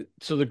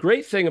 So the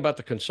great thing about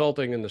the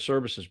consulting and the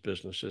services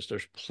business is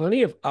there's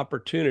plenty of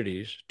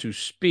opportunities to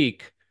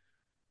speak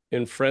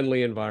in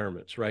friendly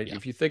environments, right? Yeah.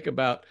 If you think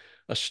about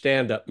a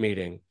stand-up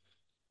meeting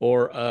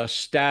or a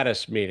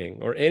status meeting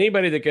or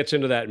anybody that gets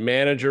into that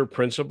manager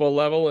principal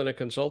level in a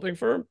consulting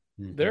firm,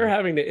 they're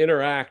having to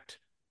interact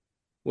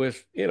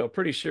with,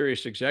 pretty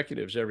serious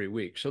executives every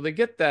week. So they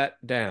get that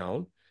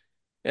down,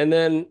 and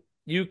then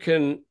you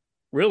can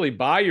really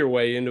buy your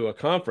way into a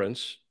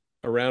conference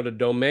around a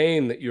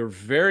domain that you're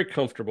very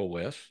comfortable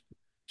with.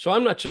 So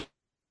I'm not just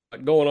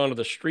going onto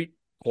the street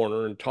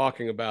corner and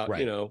talking about,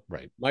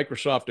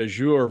 Microsoft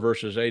Azure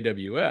versus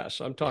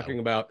AWS. I'm talking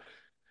about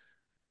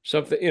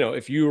something,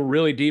 if you were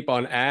really deep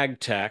on ag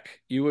tech,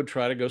 you would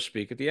try to go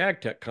speak at the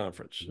ag tech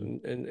conference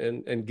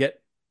and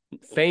get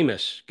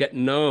famous, get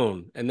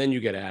known, and then you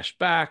get asked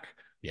back.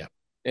 Yeah.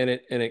 And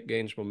it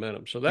gains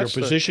momentum. So that's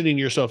you're positioning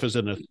yourself as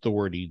an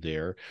authority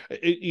there.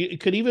 It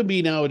could even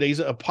be nowadays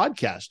a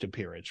podcast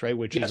appearance, right?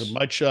 Which is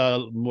much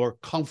more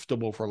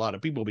comfortable for a lot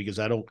of people because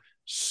I don't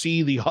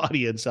see the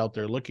audience out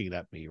there looking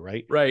at me,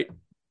 right? Right.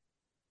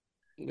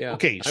 Yeah.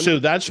 Okay. So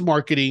that's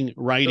marketing,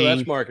 writing. So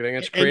that's marketing.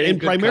 It's creating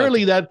and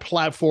primarily content. That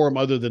platform,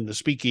 other than the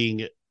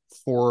speaking,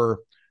 for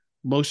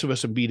most of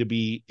us in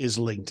B2B is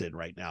LinkedIn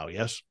right now.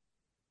 Yes.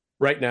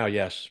 Right now.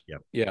 Yes.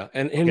 Yep. Yeah.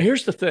 And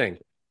here's the thing,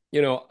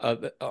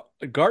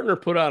 Gartner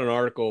put out an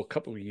article a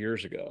couple of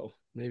years ago,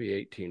 maybe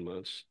 18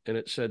 months, and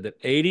it said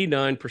that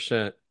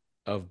 89%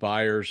 of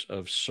buyers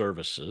of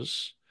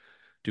services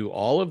do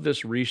all of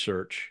this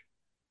research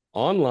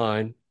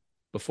online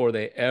before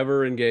they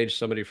ever engage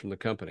somebody from the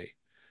company.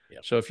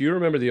 Yep. So if you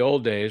remember the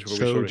old days where we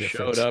So sort of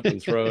different. showed up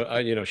and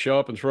show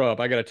up and throw up,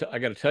 I got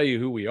to tell you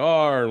who we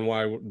are and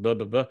why, blah,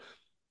 blah, blah.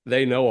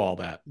 They know all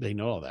that. They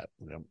know all that.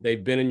 Yep.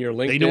 They've been in your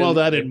LinkedIn. They know all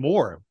that and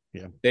more.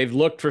 Yeah. They've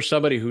looked for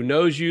somebody who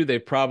knows you.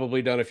 They've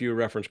probably done a few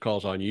reference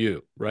calls on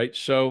you, right?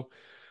 So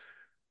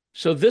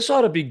this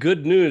ought to be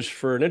good news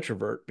for an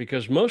introvert,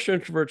 because most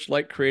introverts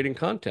like creating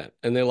content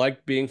and they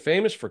like being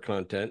famous for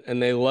content,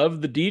 and they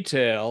love the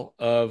detail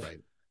of, Right.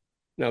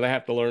 Now they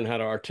have to learn how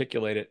to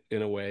articulate it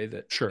in a way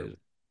that Sure.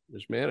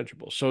 is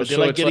manageable. So, but they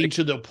like getting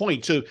to the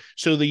point.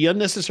 So the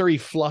unnecessary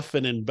fluff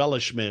and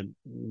embellishment,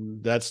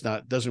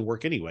 doesn't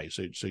work anyway.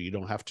 So you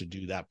don't have to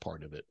do that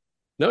part of it.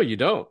 No, you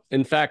don't.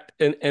 In fact,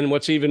 and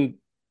what's even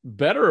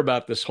better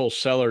about this whole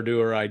seller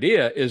doer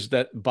idea is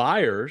that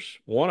buyers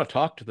want to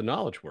talk to the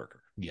knowledge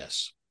worker.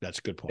 Yes, that's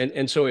a good point.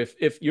 And so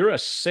if you're a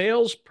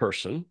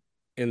salesperson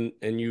and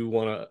you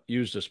want to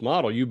use this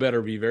model, you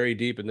better be very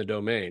deep in the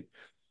domain.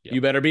 Yep.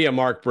 You better be a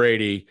Mark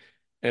Brady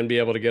and be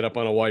able to get up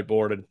on a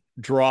whiteboard and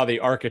draw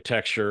the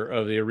architecture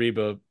of the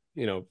Ariba,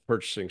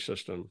 purchasing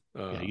system.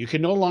 You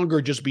can no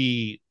longer just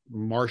be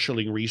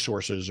marshaling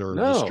resources or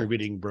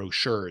distributing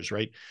brochures,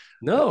 right?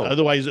 No.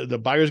 Otherwise, the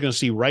buyer's going to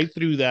see right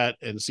through that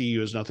and see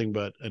you as nothing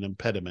but an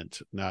impediment,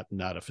 not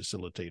a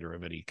facilitator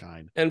of any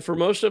kind. And for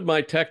most of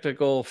my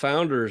technical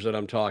founders that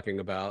I'm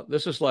talking about,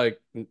 this is like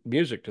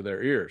music to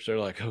their ears. They're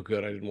like, "Oh,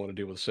 good, I didn't want to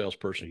deal with a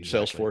salesperson,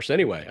 Salesforce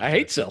anyway. Exactly. I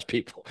hate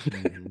salespeople."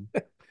 Mm-hmm.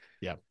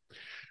 Yeah.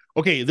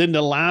 Okay, then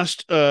the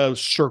last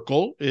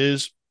circle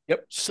is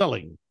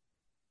selling.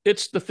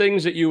 It's the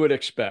things that you would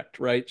expect,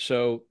 right?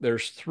 So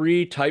there's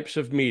 3 types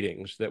of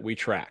meetings that we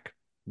track.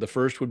 The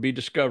first would be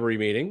discovery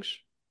meetings.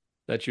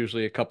 That's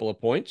usually a couple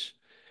of points.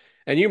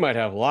 And you might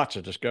have lots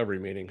of discovery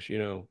meetings,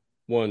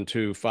 1,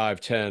 2,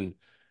 5, 10.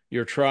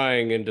 You're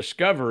trying in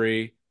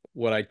discovery,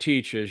 what I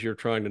teach is you're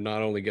trying to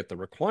not only get the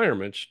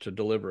requirements to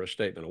deliver a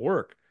statement of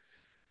work,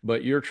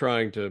 but you're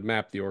trying to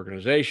map the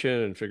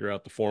organization and figure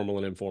out the formal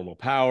and informal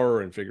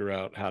power and figure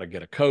out how to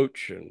get a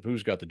coach and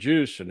who's got the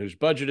juice and whose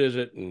budget is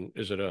it, and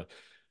is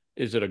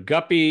it a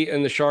guppy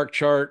in the shark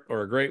chart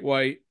or a great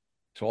white?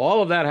 So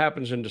all of that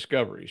happens in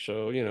discovery.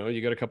 So,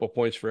 you get a couple of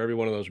points for every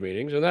one of those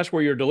meetings, and that's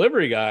where your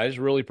delivery guys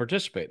really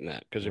participate in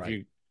that. Because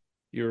if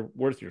you're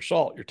worth your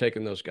salt, you're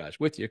taking those guys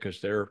with you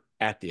because they're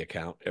at the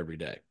account every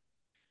day.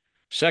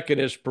 Second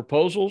is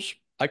proposals.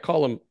 I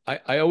call them,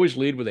 I always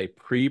lead with a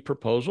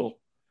pre-proposal.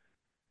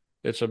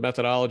 It's a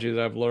methodology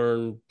that I've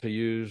learned to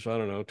use,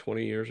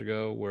 20 years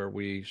ago, where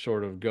we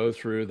sort of go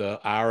through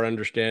our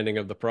understanding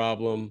of the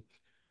problem,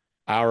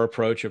 our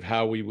approach of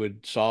how we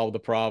would solve the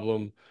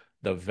problem,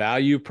 the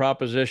value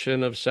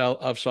proposition of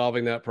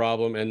solving that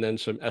problem, and then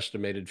some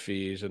estimated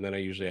fees. And then I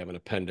usually have an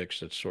appendix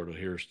that's sort of,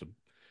 here's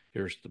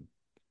the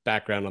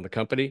background on the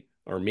company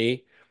or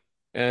me.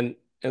 And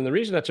the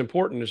reason that's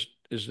important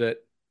is that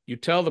you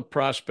tell the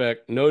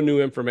prospect no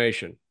new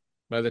information.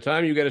 By the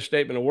time you get a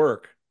statement of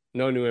work,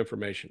 no new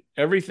information.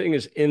 Everything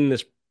is in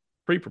this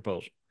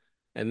pre-proposal,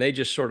 and they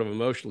just sort of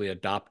emotionally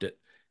adopt it.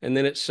 And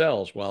then it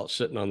sells while it's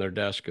sitting on their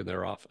desk in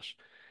their office.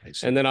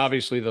 And then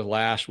obviously the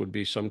last would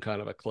be some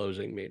kind of a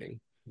closing meeting.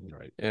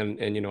 Right.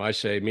 And I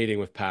say meeting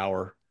with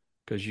power,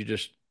 because you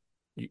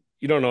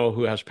don't know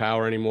who has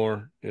power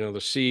anymore. The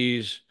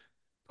C's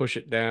push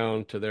it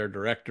down to their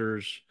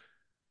directors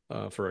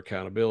for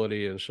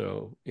accountability. And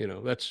so,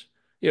 that's,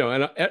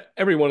 and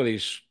every one of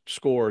these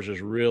scores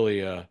is really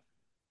an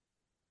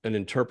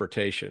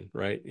interpretation,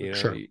 right?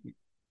 Sure.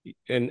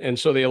 And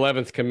so the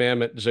 11th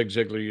commandment, Zig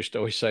Ziglar used to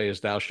always say,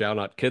 is thou shalt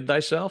not kid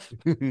thyself.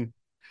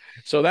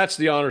 So that's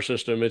the honor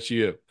system. It's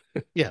you.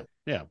 Yeah.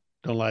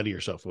 Don't lie to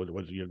yourself. What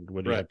do you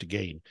have to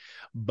gain?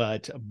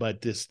 But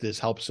this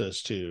helps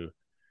us to,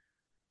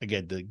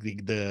 again,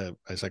 the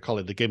as I call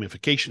it, the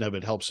gamification of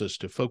it helps us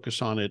to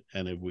focus on it.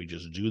 And if we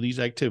just do these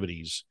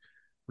activities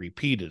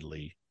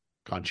repeatedly,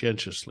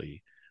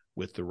 conscientiously,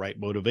 with the right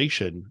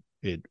motivation,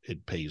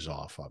 it pays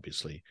off,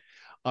 obviously.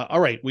 All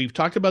right. We've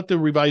talked about the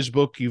revised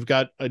book. You've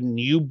got a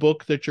new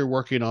book that you're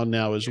working on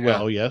now as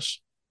well. Yes.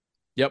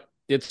 Yep.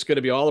 It's going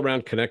to be all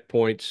around connect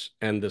points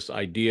and this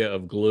idea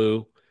of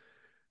glue,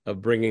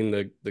 of bringing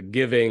the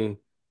giving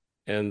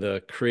and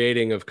the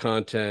creating of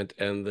content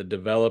and the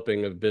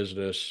developing of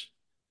business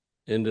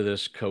into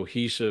this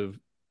cohesive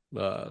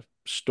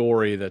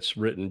story that's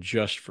written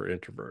just for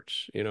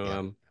introverts.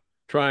 I'm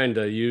trying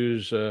to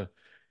use, you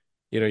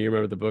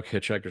remember the book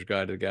Hitchhiker's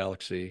Guide to the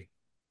Galaxy.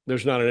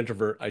 There's not an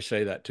introvert I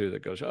say that to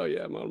that goes, "Oh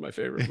yeah, one of my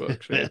favorite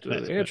books."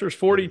 The answer is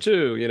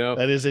 42.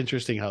 That is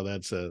interesting how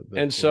that's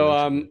and so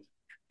I'm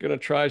gonna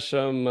try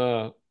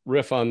some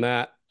riff on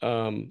that.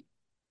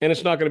 And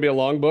it's not going to be a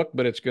long book,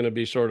 but it's going to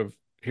be sort of,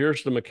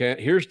 here's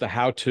the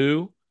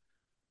how-to.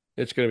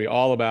 It's going to be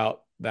all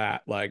about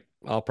that. Like,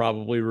 I'll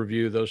probably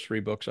review those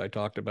 3 books I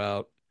talked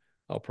about.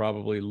 I'll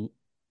probably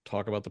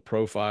talk about the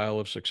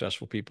profile of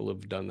successful people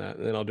who've done that,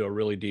 and then I'll do a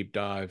really deep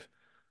dive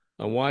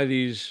on why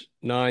these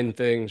 9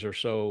 things are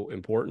so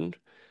important.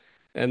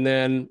 And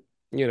then,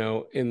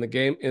 in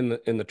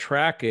the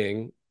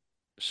tracking,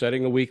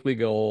 setting a weekly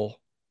goal,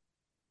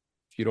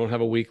 If you don't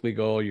have a weekly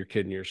goal, you're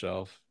kidding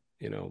yourself.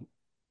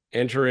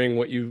 Entering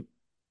what you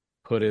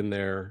put in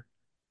there,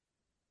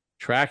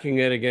 tracking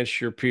it against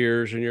your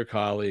peers and your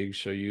colleagues,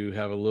 so you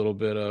have a little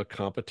bit of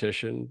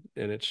competition.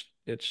 And it's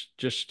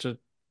just to,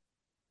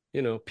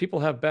 people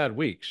have bad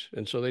weeks,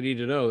 and so they need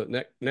to know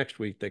that next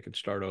week they can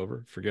start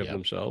over, forgive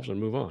themselves, and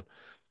move on.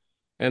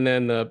 And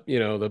then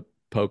the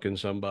poking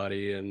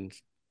somebody and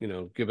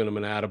giving them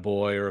an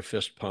attaboy or a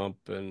fist pump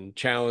and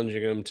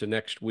challenging them to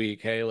next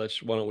week. Hey, why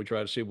don't we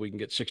try to see if we can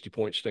get 60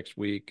 points next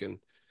week? And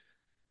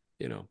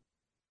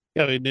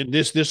Yeah, and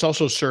this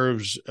also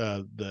serves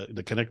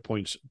the Connect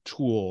Points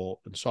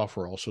tool and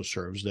software also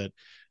serves that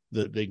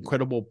the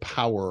incredible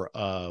power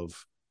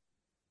of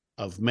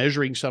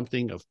measuring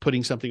something, of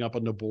putting something up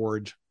on the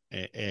board,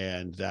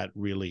 and that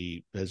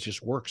really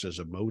just works as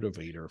a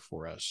motivator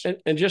for us.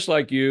 And just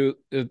like you,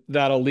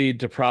 that'll lead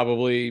to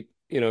probably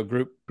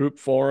group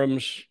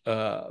forums.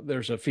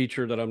 There's a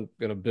feature that I'm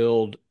going to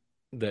build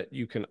that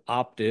you can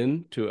opt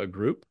in to a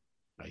group.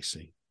 I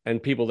see.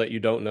 And people that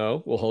you don't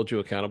know will hold you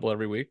accountable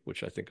every week,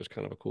 which I think is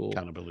kind of a cool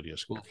accountability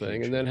is cool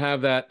thing. And then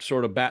have that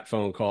sort of bat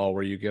phone call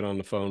where you get on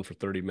the phone for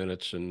 30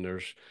 minutes and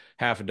there's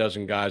half a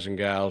dozen guys and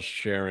gals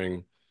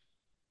sharing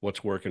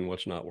what's working,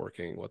 what's not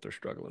working, what they're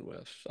struggling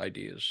with,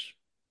 ideas.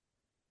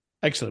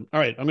 Excellent. All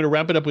right. I'm going to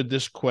wrap it up with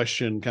this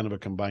question, kind of a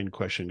combined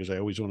question, because I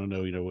always want to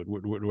know,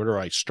 where do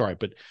I start?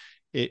 But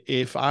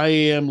if I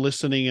am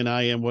listening and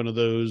I am one of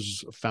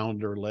those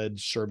founder-led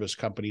service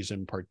companies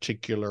in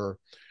particular,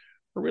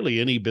 or really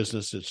any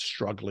business that's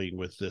struggling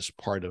with this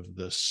part of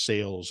the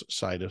sales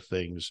side of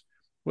things,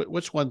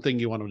 what's one thing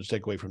you want them to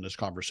take away from this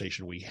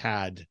conversation we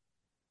had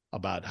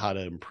about how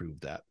to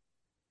improve that?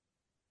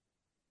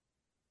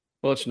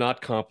 Well, it's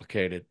not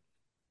complicated.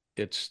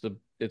 It's the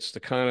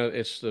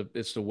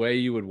way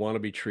you would want to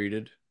be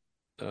treated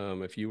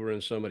if you were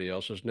in somebody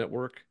else's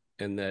network,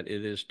 and that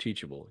it is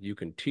teachable. You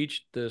can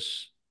teach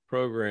this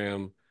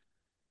program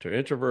to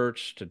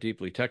introverts, to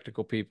deeply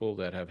technical people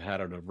that have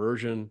had an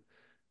aversion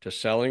to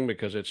selling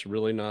because it's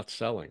really not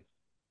selling.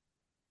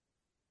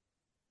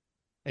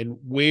 And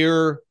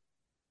where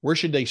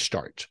should they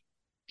start?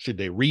 Should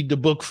they read the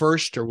book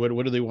first, or what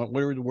do they want?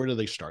 Where do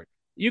they start?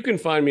 You can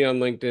find me on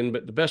LinkedIn,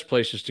 but the best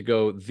place is to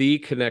go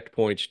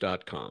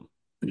theconnectpoints.com.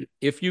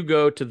 If you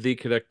go to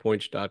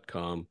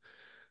theconnectpoints.com,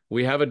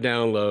 we have a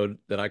download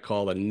that I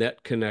call a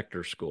Net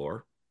Connector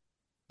Score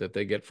that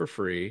they get for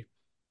free.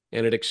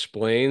 And it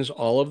explains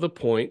all of the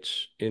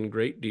points in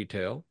great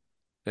detail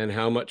and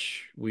how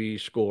much we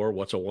score,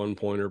 what's a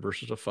 1-pointer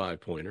versus a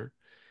 5-pointer.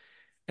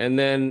 And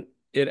then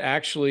it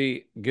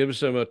actually gives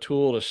them a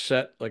tool to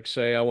set, like,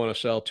 say, I want to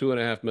sell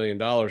 $2.5 million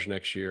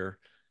next year.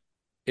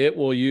 It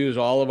will use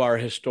all of our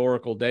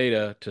historical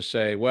data to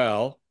say,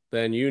 well,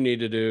 then you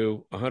need to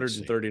do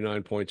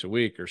 139 points a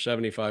week or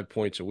 75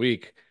 points a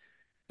week.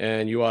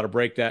 And you ought to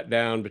break that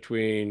down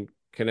between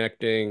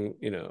connecting,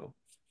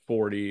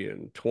 40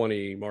 and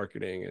 20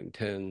 marketing and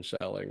 10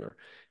 selling. Or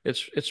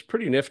it's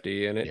pretty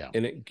nifty. And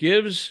it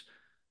gives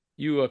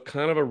you a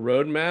kind of a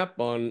roadmap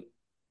on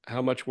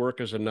how much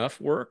work is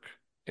enough work.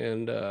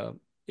 And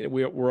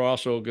we're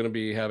also going to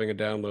be having a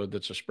download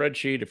that's a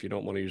spreadsheet if you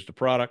don't want to use the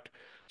product.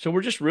 So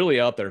we're just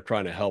really out there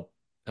trying to help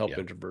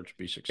introverts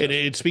be successful. And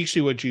it speaks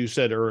to what you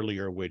said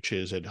earlier, which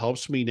is it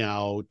helps me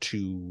now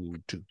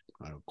to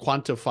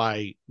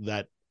quantify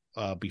that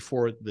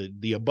before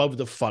the above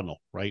the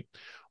funnel, right?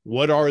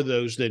 What are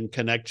those then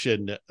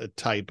connection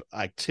type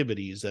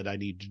activities that I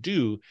need to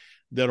do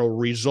that'll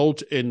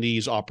result in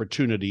these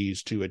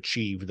opportunities to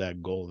achieve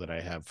that goal that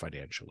I have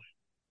financially?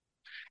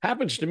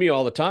 Happens to me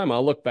all the time.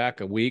 I'll look back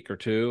a week or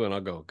two and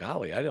I'll go,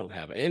 golly, I don't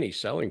have any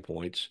selling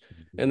points.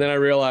 Mm-hmm. And then I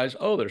realize,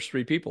 there's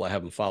 3 people I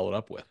haven't followed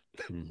up with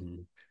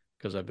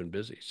because I've been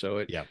busy.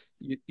 So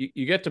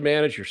you get to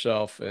manage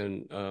yourself.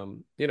 And,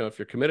 if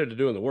you're committed to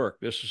doing the work,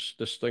 this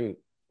thing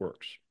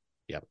works.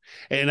 Yeah.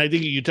 And I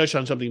think you touched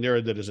on something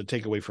there that is a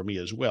takeaway for me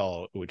as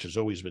well, which has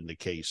always been the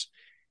case,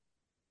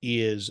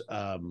 is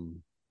I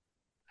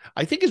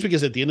think it's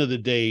because at the end of the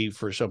day,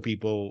 for some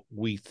people,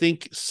 we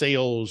think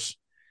sales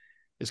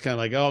is kind of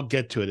like, I'll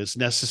get to it. It's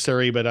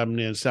necessary, but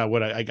it's not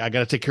what I got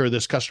to take care of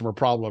this customer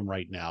problem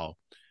right now.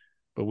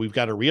 But we've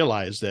got to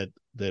realize that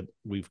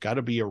we've got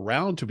to be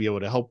around to be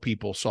able to help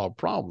people solve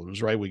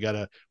problems, right? We got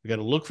to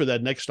look for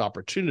that next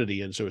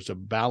opportunity. And so it's a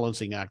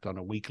balancing act on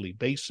a weekly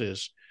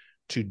basis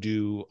to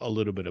do a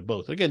little bit of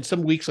both. Again,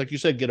 some weeks, like you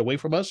said, get away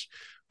from us,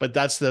 but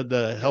that's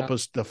the help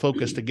us, the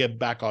focus to get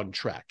back on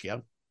track. Yeah.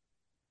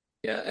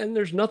 Yeah. And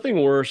there's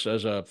nothing worse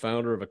as a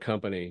founder of a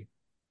company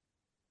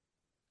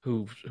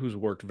who's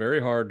worked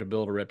very hard to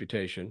build a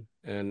reputation.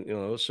 And,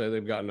 let's say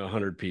they've gotten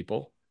 100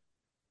 people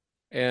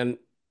and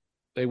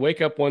they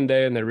wake up one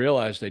day and they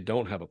realize they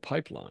don't have a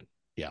pipeline.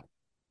 Yeah.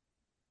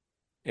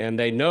 And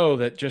they know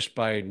that just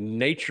by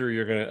nature,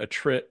 you're going to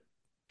attrit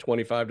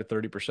 25 to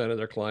 30% of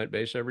their client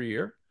base every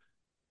year.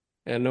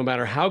 And no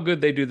matter how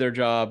good they do their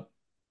job,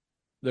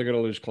 they're going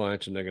to lose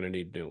clients and they're going to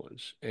need new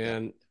ones.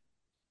 And,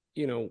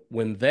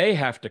 when they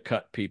have to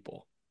cut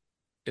people,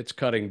 it's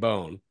cutting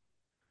bone.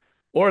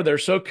 Or they're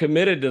so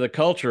committed to the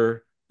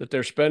culture that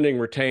they're spending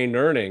retained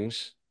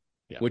earnings,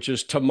 which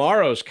is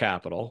tomorrow's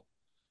capital,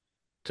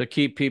 to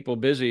keep people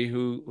busy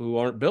who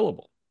aren't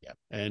billable. Yeah.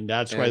 And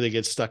that's why they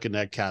get stuck in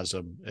that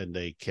chasm, and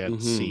they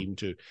can't seem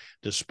to,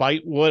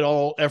 despite what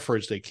all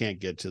efforts, they can't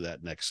get to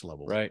that next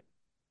level. Right.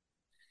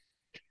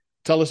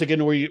 Tell us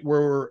again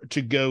where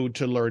to go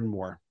to learn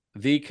more.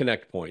 The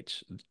Connect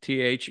Points,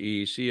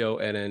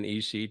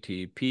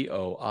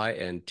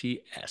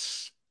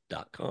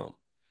 TheConnectPoints.com.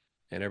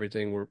 And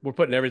everything, we're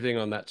putting everything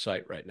on that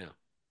site right now.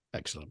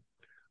 Excellent.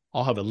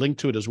 I'll have a link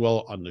to it as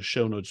well on the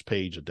show notes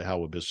page at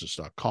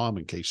thehowofbusiness.com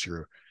in case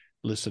you're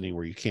listening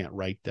where you can't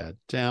write that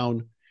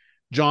down.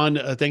 John,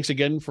 thanks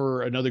again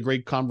for another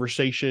great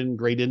conversation,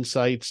 great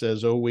insights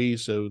as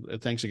always. So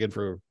thanks again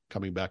for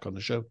coming back on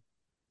the show.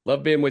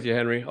 Love being with you,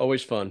 Henry.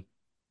 Always fun.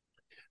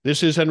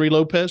 This is Henry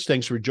Lopez.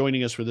 Thanks for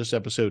joining us for this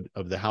episode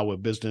of The How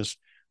of Business.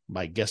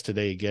 My guest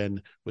today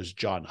again was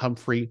John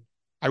Humphrey.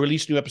 I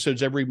release new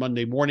episodes every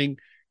Monday morning.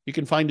 You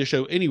can find the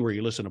show anywhere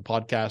you listen to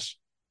podcasts,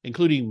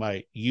 including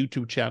my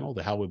YouTube channel,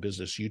 the How of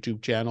Business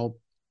YouTube channel,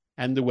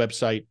 and the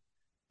website,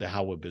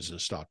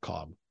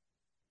 thehowofbusiness.com.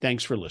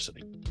 Thanks for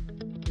listening.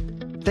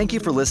 Thank you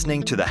for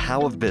listening to The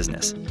How of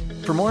Business.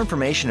 For more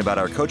information about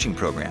our coaching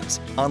programs,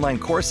 online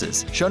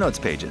courses, show notes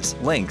pages,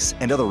 links,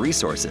 and other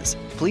resources,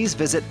 please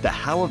visit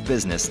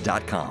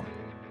thehowofbusiness.com.